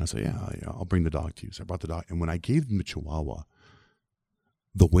park. And I said, yeah, I'll bring the dog to you. So I brought the dog. And when I gave them the Chihuahua,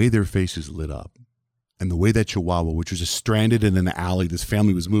 the way their faces lit up, and the way that Chihuahua, which was just stranded in an alley, this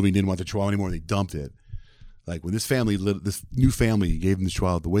family was moving, didn't want the Chihuahua anymore, they dumped it. Like when this new family gave them the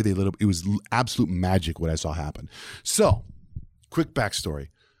Chihuahua, the way they lit up, it was absolute magic what I saw happen. So, quick backstory.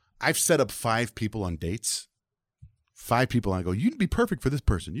 I've set up 5 people on dates. 5 people, and I go, you'd be perfect for this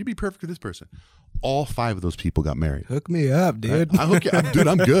person. You'd be perfect for this person. All 5 of those people got married. Hook me up, dude. I hook you up, dude.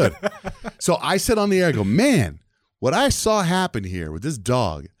 I'm good. So I said on the air, I go, man, what I saw happen here with this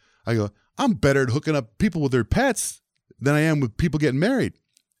dog, I go, I'm better at hooking up people with their pets than I am with people getting married.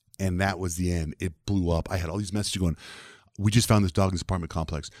 And that was the end. It blew up. I had all these messages going, we just found this dog in this apartment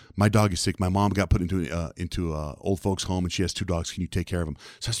complex. My dog is sick. My mom got put into a old folks home and she has 2 dogs. Can you take care of them?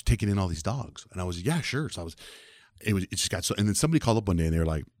 So I started taking in all these dogs. And I was, yeah, sure. So it just got so, and then somebody called up one day and they were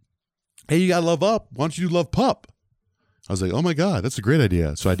like, hey, you got Love Up. Why don't you do Love Pup? I was like, oh my God, that's a great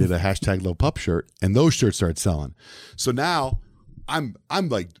idea. So I did a #Love Pup shirt and those shirts started selling. So now I'm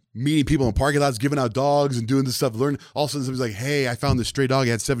like meeting people in parking lots, giving out dogs and doing this stuff. All of a sudden somebody's like, hey, I found this stray dog.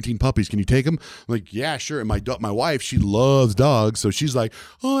 It had 17 puppies. Can you take them? I'm like, yeah, sure. And my wife, she loves dogs. So she's like,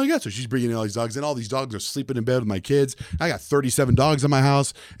 oh, I got. So she's bringing in all these dogs, and all these dogs are sleeping in bed with my kids. I got 37 dogs in my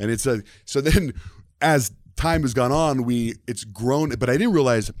house. And so then as time has gone on, it's grown, but I didn't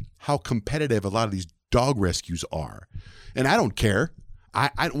realize how competitive a lot of these dog rescues are. And I don't care.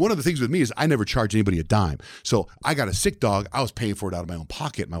 One of the things with me is I never charge anybody a dime. So I got a sick dog. I was paying for it out of my own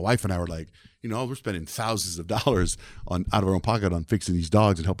pocket. My wife and I were like, we're spending thousands of dollars out of our own pocket on fixing these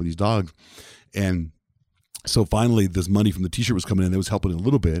dogs and helping these dogs. And so finally this money from the t-shirt was coming in. That was helping a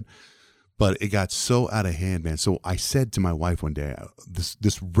little bit, but it got so out of hand, man. So I said to my wife one day, this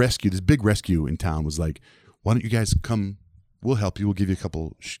big rescue in town was like, why don't you guys come? We'll help you. We'll give you a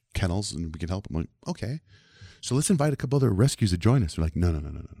couple kennels and we can help. I'm like, okay. So let's invite a couple other rescues to join us. They're like, no,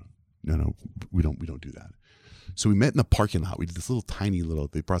 we don't do that. So we met in the parking lot. We did this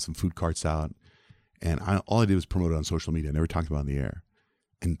they brought some food carts out, and all I did was promote it on social media. I never talked about it on the air.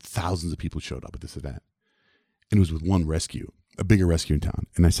 And thousands of people showed up at this event. And it was with one rescue, a bigger rescue in town.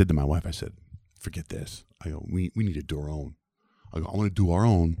 And I said to my wife, forget this. I go, we need to do our own. I go, I want to do our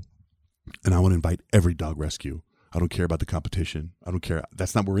own, and I want to invite every dog rescue. I don't care about the competition. I don't care.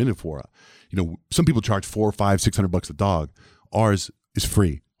 That's not what we're in it for. Some people charge $400, $500, $600 a dog. Ours is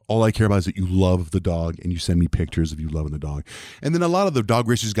free. All I care about is that you love the dog and you send me pictures of you loving the dog. And then a lot of the dog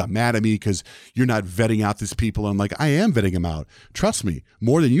racers got mad at me because you're not vetting out these people. And I'm like, I am vetting them out. Trust me,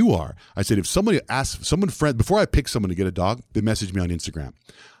 more than you are. I said, if somebody asks before I pick someone to get a dog, they message me on Instagram.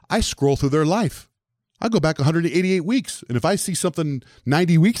 I scroll through their life. I go back 188 weeks. And if I see something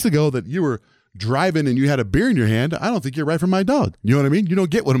 90 weeks ago that you were driving and you had a beer in your hand, I don't think you're right for my dog. You know what I mean? You don't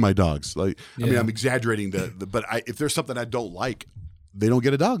get one of my dogs. Like, yeah. I mean, I'm exaggerating but if there's something I don't like, they don't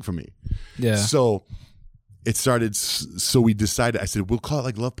get a dog from me. Yeah. So it started. So we decided, I said, we'll call it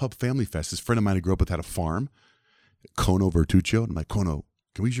like Love Pup Family Fest. This friend of mine I grew up with had a farm, Kono Vertuccio. And I'm like, Kono,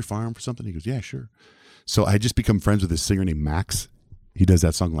 can we use your farm for something? He goes, yeah, sure. So I had just become friends with this singer named Max. He does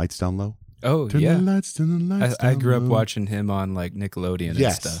that song, Lights Down Low. Oh, turn yeah. The lights, turn the lights I grew up watching him on like Nickelodeon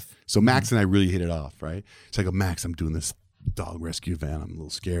and stuff. So Max and I really hit it off, right? So I go, Max, I'm doing this dog rescue event. I'm a little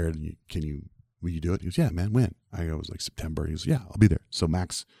scared. Will you do it? He goes, yeah, man, when? I go, it was like September. He goes, yeah, I'll be there. So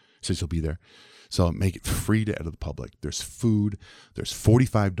Max says he'll be there. So I'll make it free to the public. There's food. There's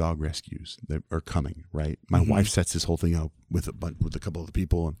 45 dog rescues that are coming, right? My wife sets this whole thing up with a couple of the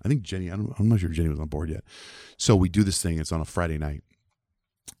people. And I think Jenny, I'm not sure if Jenny was on board yet. So we do this thing. It's on a Friday night.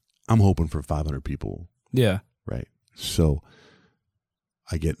 I'm hoping for 500 people. Yeah. Right. So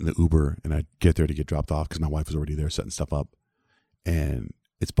I get in the Uber and I get there to get dropped off because my wife was already there setting stuff up. And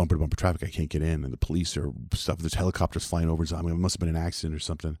it's bumper to bumper traffic. I can't get in. And the police are stuff. There's helicopters flying over. So, I mean, it must have been an accident or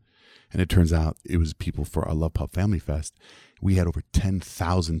something. And it turns out it was people for our Love Pup Family Fest. We had over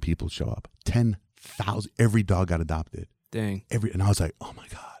 10,000 people show up. 10,000. Every dog got adopted. Dang. And I was like, oh my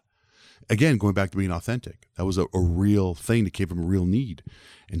God. Again, going back to being authentic. That was a real thing that came from a real need.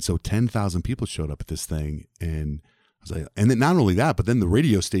 And so 10,000 people showed up at this thing. And I was like, and then not only that, but then the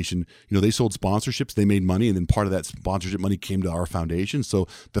radio station, they sold sponsorships, they made money, and then part of that sponsorship money came to our foundation. So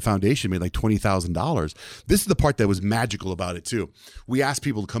the foundation made like $20,000. This is the part that was magical about it too. We asked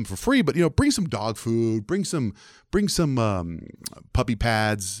people to come for free, but bring some dog food, bring some puppy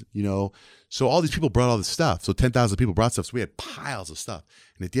pads, So all these people brought all this stuff. So 10,000 people brought stuff. So we had piles of stuff.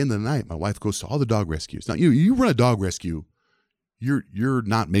 And at the end of the night, my wife goes to all the dog rescues. Now you run a dog rescue, you're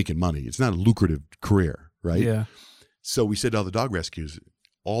not making money. It's not a lucrative career, right? Yeah. So we said to all the dog rescues,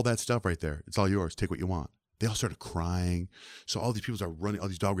 all that stuff right there, it's all yours. Take what you want. They all started crying. So all these people are running, all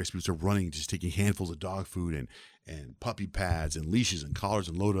these dog rescues are running, just taking handfuls of dog food and puppy pads and leashes and collars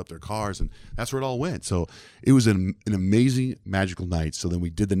and loaded up their cars. And that's where it all went. So it was an amazing, magical night. So then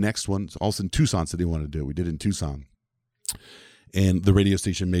we did the next one. So all of a sudden, Tucson said they wanted to do it. We did it in Tucson. And the radio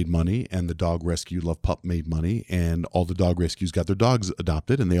station made money, and the dog rescue, Love Pup, made money, and all the dog rescues got their dogs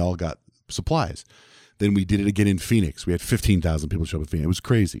adopted, and they all got supplies. Then we did it again in Phoenix. We had 15,000 people show up in Phoenix. It was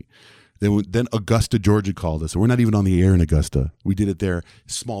crazy. Then Augusta, Georgia called us. So we're not even on the air in Augusta. We did it there.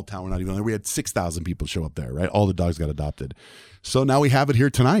 Small town. We're not even on there. We had 6,000 people show up there, right? All the dogs got adopted. So now we have it here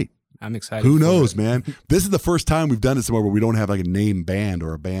tonight. I'm excited. Who knows, man? This is the first time we've done it somewhere where we don't have like a name band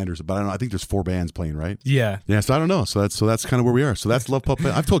or a band or something. But I don't know. I think there's 4 bands playing, right? Yeah. Yeah. So I don't know. So that's kind of where we are. So that's Love Pup.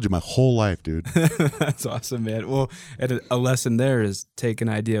 I've told you my whole life, dude. That's awesome, man. Well, a lesson there is take an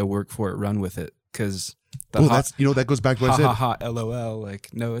idea, work for it, run with it. Because that goes back to what I said. Ha, LOL. Like,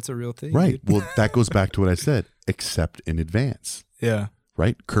 no, it's a real thing. Right. Dude. Well, that goes back to what I said. Accept in advance. Yeah.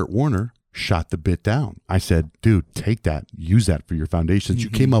 Right. Kurt Warner shot the bit down. I said, dude, take that. Use that for your foundation. You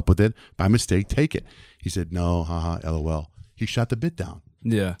came up with it by mistake. Take it. He said, no, LOL. he shot the bit down.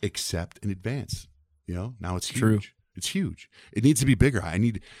 Yeah. Except in advance. Now it's huge. True. It's huge. It needs to be bigger.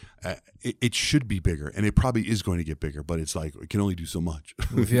 It should be bigger, and it probably is going to get bigger, but it's like, it can only do so much.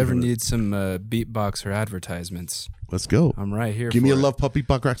 Well, if you ever need some beatboxer advertisements, let's go. I'm right here. Give me a it. Love Pup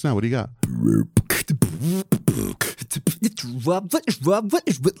beatbox rocks now. What do you got?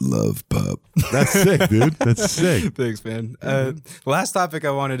 Love Pup. That's sick, dude. That's sick. Thanks, man. Last topic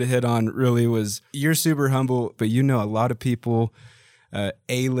I wanted to hit on really was, you're super humble, but you know a lot of people,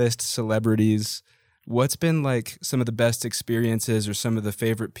 A-list celebrities. What's been like some of the best experiences or some of the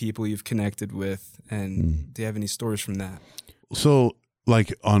favorite people you've connected with? And do you have any stories from that? So,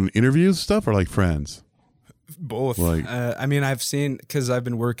 like on interviews stuff or like friends? Both. Like, I mean, I've seen, because I've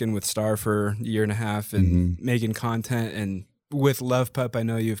been working with Star for a year and a half and making content, and with Love Pup, I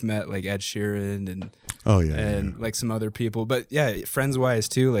know you've met like Ed Sheeran and like some other people. But yeah, friends wise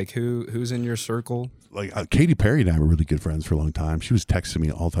too. Like who's in your circle? Like Katy Perry and I were really good friends for a long time. She was texting me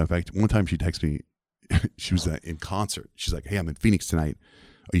all the time. In fact, one time she texted me. She was in concert. She's like, "Hey, I'm in Phoenix tonight.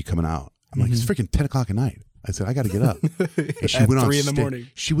 Are you coming out?" I'm like, "It's freaking 10 o'clock at night." I said, "I got to get up." And she went 3 in the morning.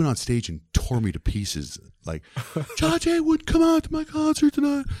 She went on stage and tore me to pieces. Like, Josh would come out to my concert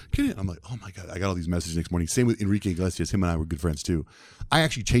tonight. I'm like, oh my God. I got all these messages next morning. Same with Enrique Iglesias. Him and I were good friends too. I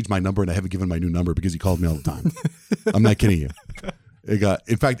actually changed my number and I haven't given my new number because he called me all the time. I'm not kidding you.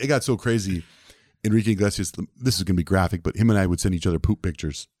 In fact, it got so crazy. Enrique Iglesias, this is going to be graphic, but him and I would send each other poop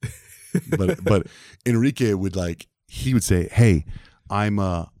pictures. But Enrique would he would say, "Hey, I'm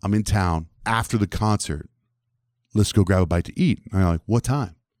in town after the concert. Let's go grab a bite to eat." And I'm like, "What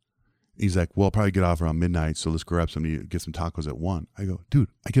time?" He's like, "Well, I'll probably get off around midnight, so let's grab get some tacos at 1. I go, "Dude,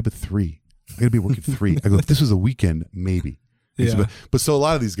 I get up at 3. I got to be working 3. I go, "If this was a weekend, maybe." Yeah. But so a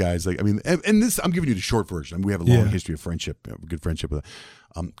lot of these guys, and this, I'm giving you the short version. I mean, we have a long history of friendship, good friendship with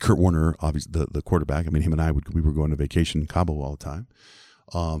Kurt Warner, obviously the quarterback. I mean, him and I we were going to vacation in Cabo all the time.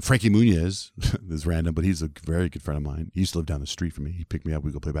 Frankie Muniz is random, but he's a very good friend of mine. He used to live down the street from me. He picked me up.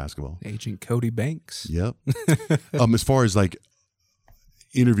 We go play basketball. Agent Cody Banks. Yep. As far as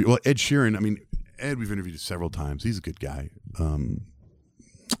interview, well, Ed Sheeran. I mean, Ed, we've interviewed several times. He's a good guy.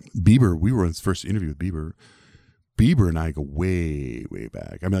 Bieber, we were on his first interview with Bieber. Bieber and I go way, way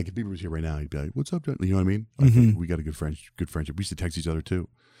back. I mean, if Bieber was here right now, he'd be like, "What's up, John?" You know what I mean? We got a good friendship. We used to text each other too.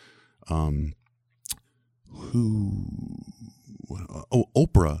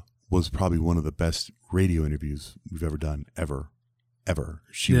 Oprah was probably one of the best radio interviews we've ever done, ever.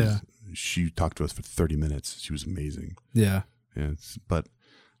 She talked to us for 30 minutes. She was amazing. Yeah. But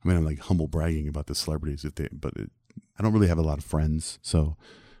I mean, I'm humble bragging about the celebrities I don't really have a lot of friends, so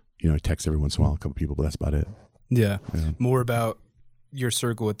I text every once in a while a couple people, but that's about it. Yeah. More about your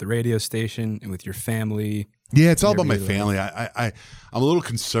circle at the radio station and with your family. Yeah, it's all about my family. I'm a little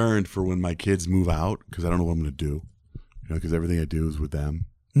concerned for when my kids move out because I don't know what I'm going to do. Because everything I do is with them.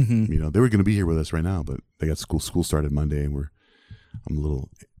 They were going to be here with us right now, but they got school started Monday, and I get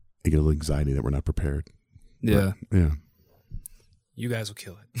a little anxiety that we're not prepared. Yeah. But, yeah. You guys will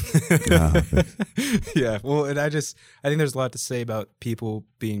kill it. Yeah. Well, and I think there's a lot to say about people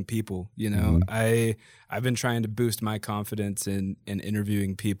being people. I've been trying to boost my confidence in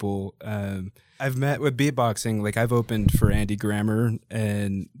interviewing people. I've met with beatboxing, I've opened for Andy Grammer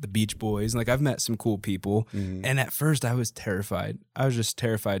and the Beach Boys. I've met some cool people. And at first I was terrified. I was just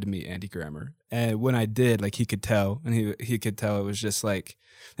terrified to meet Andy Grammer. And when I did, he could tell, and he could tell it was just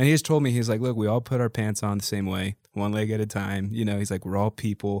and he just told me, he's like, "Look, we all put our pants on the same way, one leg at a time." He's like, "We're all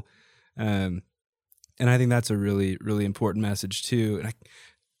people." And I think that's a really, really important message too. And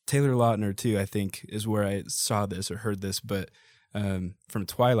Taylor Lautner too, I think, is where I saw this or heard this, but from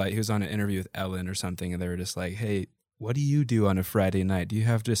Twilight, he was on an interview with Ellen or something, and they were just like, "Hey, what do you do on a Friday night? Do you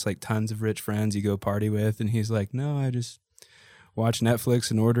have just tons of rich friends you go party with?" And he's like, "No, I just watch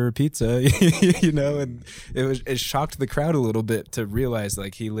Netflix and order a pizza," and it shocked the crowd a little bit to realize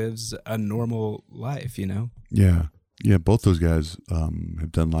he lives a normal life, Yeah, both those guys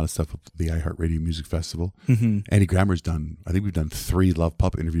have done a lot of stuff with the iHeartRadio Music Festival. Andy Grammer's I think we've done 3 Love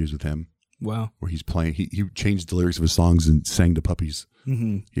Pup interviews with him. Wow. Where he's playing, he changed the lyrics of his songs and sang to puppies.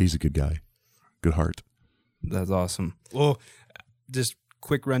 Yeah, he's a good guy. Good heart. That's awesome. Well, just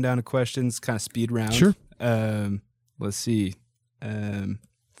quick rundown of questions, kind of speed round. Sure. Let's see.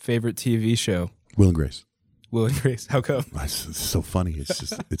 Favorite TV show? Will and Grace. Will and Grace. How come? It's so funny.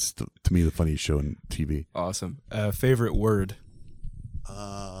 It's to me the funniest show on TV. Awesome. Favorite word?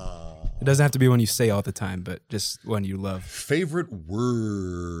 It doesn't have to be one you say all the time, but just one you love. Favorite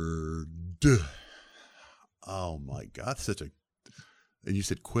word? Oh my God, and you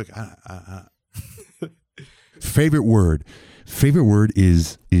said quick. Favorite word? Favorite word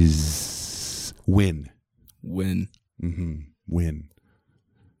is win. Win. win.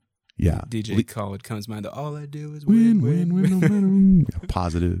 Yeah. DJ Khaled comes to mind. All I do is win, win. no matter what. Yeah,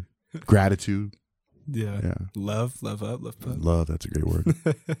 positive. Gratitude. Yeah. Love up, love pub. Love, that's a great word.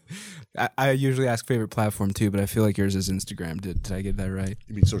 I usually ask favorite platform too, but I feel like yours is Instagram. Did I get that right?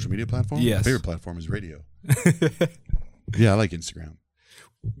 You mean social media platform? Yes. My favorite platform is radio. Yeah, I like Instagram.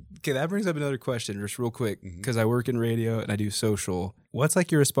 Okay, that brings up another question, just real quick, because I work in radio and I do social. What's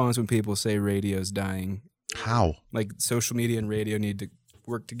like your response when people say radio's dying? How? Like social media and radio need to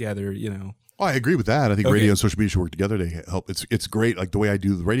work together, you know? Oh, I agree with that. I think radio and social media should work together to help. It's great. Like the way I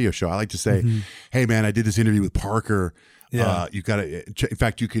do the radio show, I like to say, hey, man, I did this interview with Parker. Yeah. You got to, in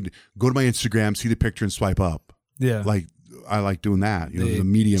fact, you could go to my Instagram, see the picture and swipe up. Yeah. Like I like doing that. You know, the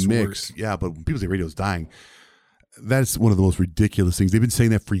media mix. Work. Yeah. But when people say radio's dying, that's one of the most ridiculous things. They've been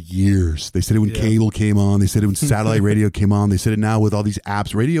saying that for years. They said it when cable came on. They said it when satellite radio came on. They said it now with all these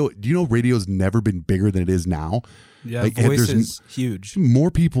apps. Radio, do you know radio's never been bigger than it is now? Yeah, like, voice is huge.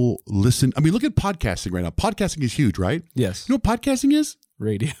 More people listen. I mean, look at podcasting right now. Podcasting is huge, right? Yes. You know what podcasting is?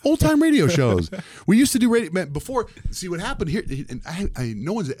 Radio. Old-time radio shows. We used to do radio before. See, what happened here, and I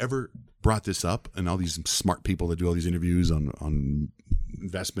no one's ever brought this up, and all these smart people that do all these interviews on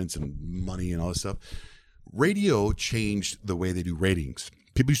investments and money and all this stuff. Radio changed the way they do ratings.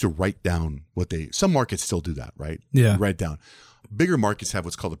 People used to write down some markets still do that, right? Yeah. You write down. Bigger markets have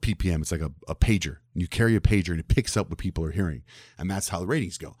what's called a PPM. It's like a pager. You carry a pager and it picks up what people are hearing. And that's how the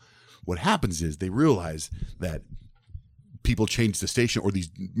ratings go. What happens is they realize that people change the station, or these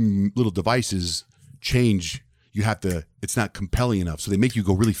little devices change. It's not compelling enough. So they make you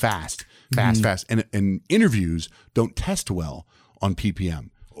go really fast. And interviews don't test well on PPM,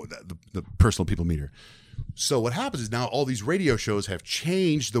 or the personal people meter. So what happens is now all these radio shows have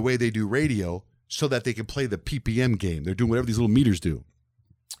changed the way they do radio so that they can play the PPM game. They're doing whatever these little meters do.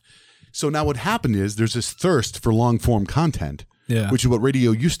 So now what happened is there's this thirst for long-form content, which is what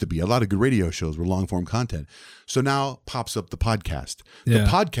radio used to be. A lot of good radio shows were long-form content. So now pops up the podcast. The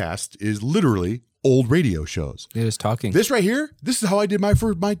podcast is literally old radio shows. It is talking. This right here, this is how I did my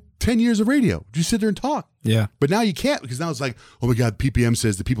 10 years of radio. Just sit there and talk. Yeah. But now you can't, because now it's like, oh my God, PPM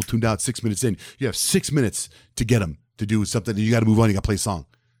says the people tuned out 6 minutes in. You have 6 minutes to get them to do something. You got to move on. You got to play a song.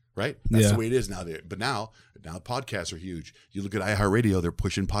 Right? That's the way it is now. But now podcasts are huge. You look at iHeartRadio, they're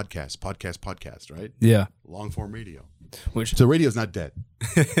pushing podcast, right? Yeah. Long form radio. So radio's not dead.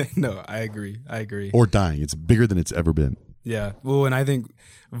 No, I agree. Or dying. It's bigger than it's ever been. Yeah. Well, and I think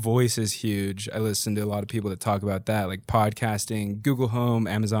voice is huge. I listen to a lot of people that talk about that, like podcasting, Google Home,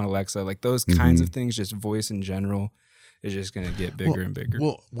 Amazon Alexa, like those kinds of things, just voice in general is just going to get bigger and bigger.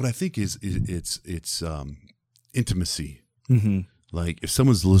 Well, what I think is it's intimacy. Mm-hmm. Like if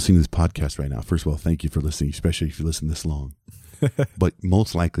someone's listening to this podcast right now, first of all, thank you for listening, especially if you listen this long. But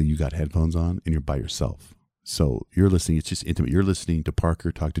most likely you got headphones on and you're by yourself. So you're listening, it's just intimate. You're listening to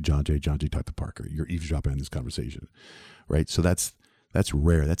Parker talk to John Jay talk to Parker. You're eavesdropping on this conversation, right? So that's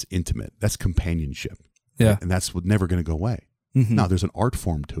rare. That's intimate. That's companionship. Yeah. And that's never going to go away. Mm-hmm. Now there's an art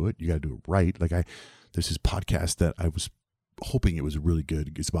form to it. You got to do it right. Like there's this podcast that I was hoping it was really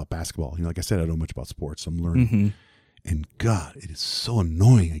good. It's about basketball. You know, like I said, I don't know much about sports. So I'm learning. Mm-hmm. And God, it is so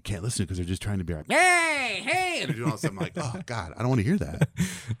annoying. I can't listen because they're just trying to be like, hey, and they're doing all this stuff. I'm like, oh God, I don't want to hear that.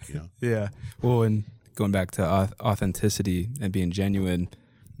 You know? Yeah. Well, and going back to authenticity and being genuine,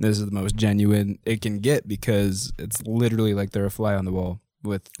 this is the most genuine it can get because it's literally like they're a fly on the wall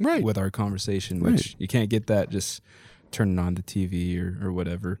with our conversation, which you can't get that just turning on the TV or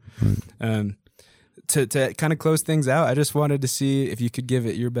whatever. Right. To kind of close things out, I just wanted to see if you could give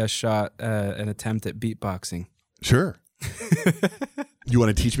it your best shot, an attempt at beatboxing. Sure. You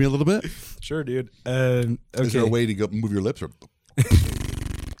want to teach me a little bit? Sure, dude. Okay. Is there a way to go move your lips? Or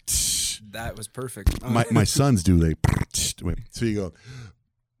that was perfect. My sons do. They wait. So you go.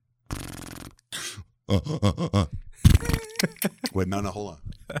 Wait, no, hold on.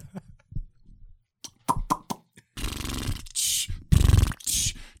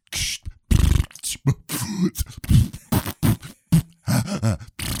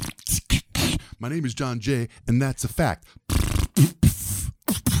 My name is John Jay, and that's a fact.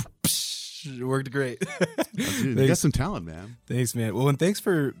 It worked great. Dude, you got some talent, man. Thanks, man. Well, and thanks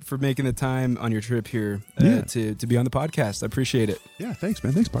for making the time on your trip here to be on the podcast. I appreciate it. Yeah, thanks,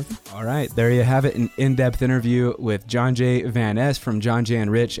 man. Thanks, Parker. All right. There you have it, an in-depth interview with John Jay Van Ness from John Jay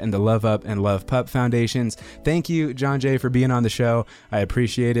and Rich and the Love Up and Love Pup Foundations. Thank you, John Jay, for being on the show. I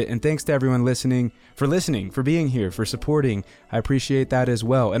appreciate it. And thanks to everyone listening, for being here, for supporting. I appreciate that as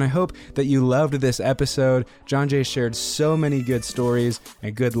well. And I hope that you loved this episode. John Jay shared so many good stories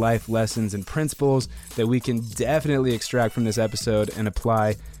and good life lessons and principles that we can definitely extract from this episode and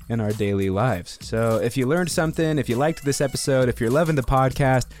apply in our daily lives. So if you learned something, if you liked this episode, if you're loving the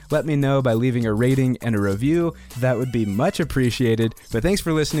podcast, let me know by leaving a rating and a review. That would be much appreciated. But thanks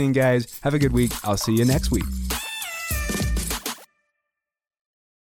for listening, guys. Have a good week. I'll see you next week.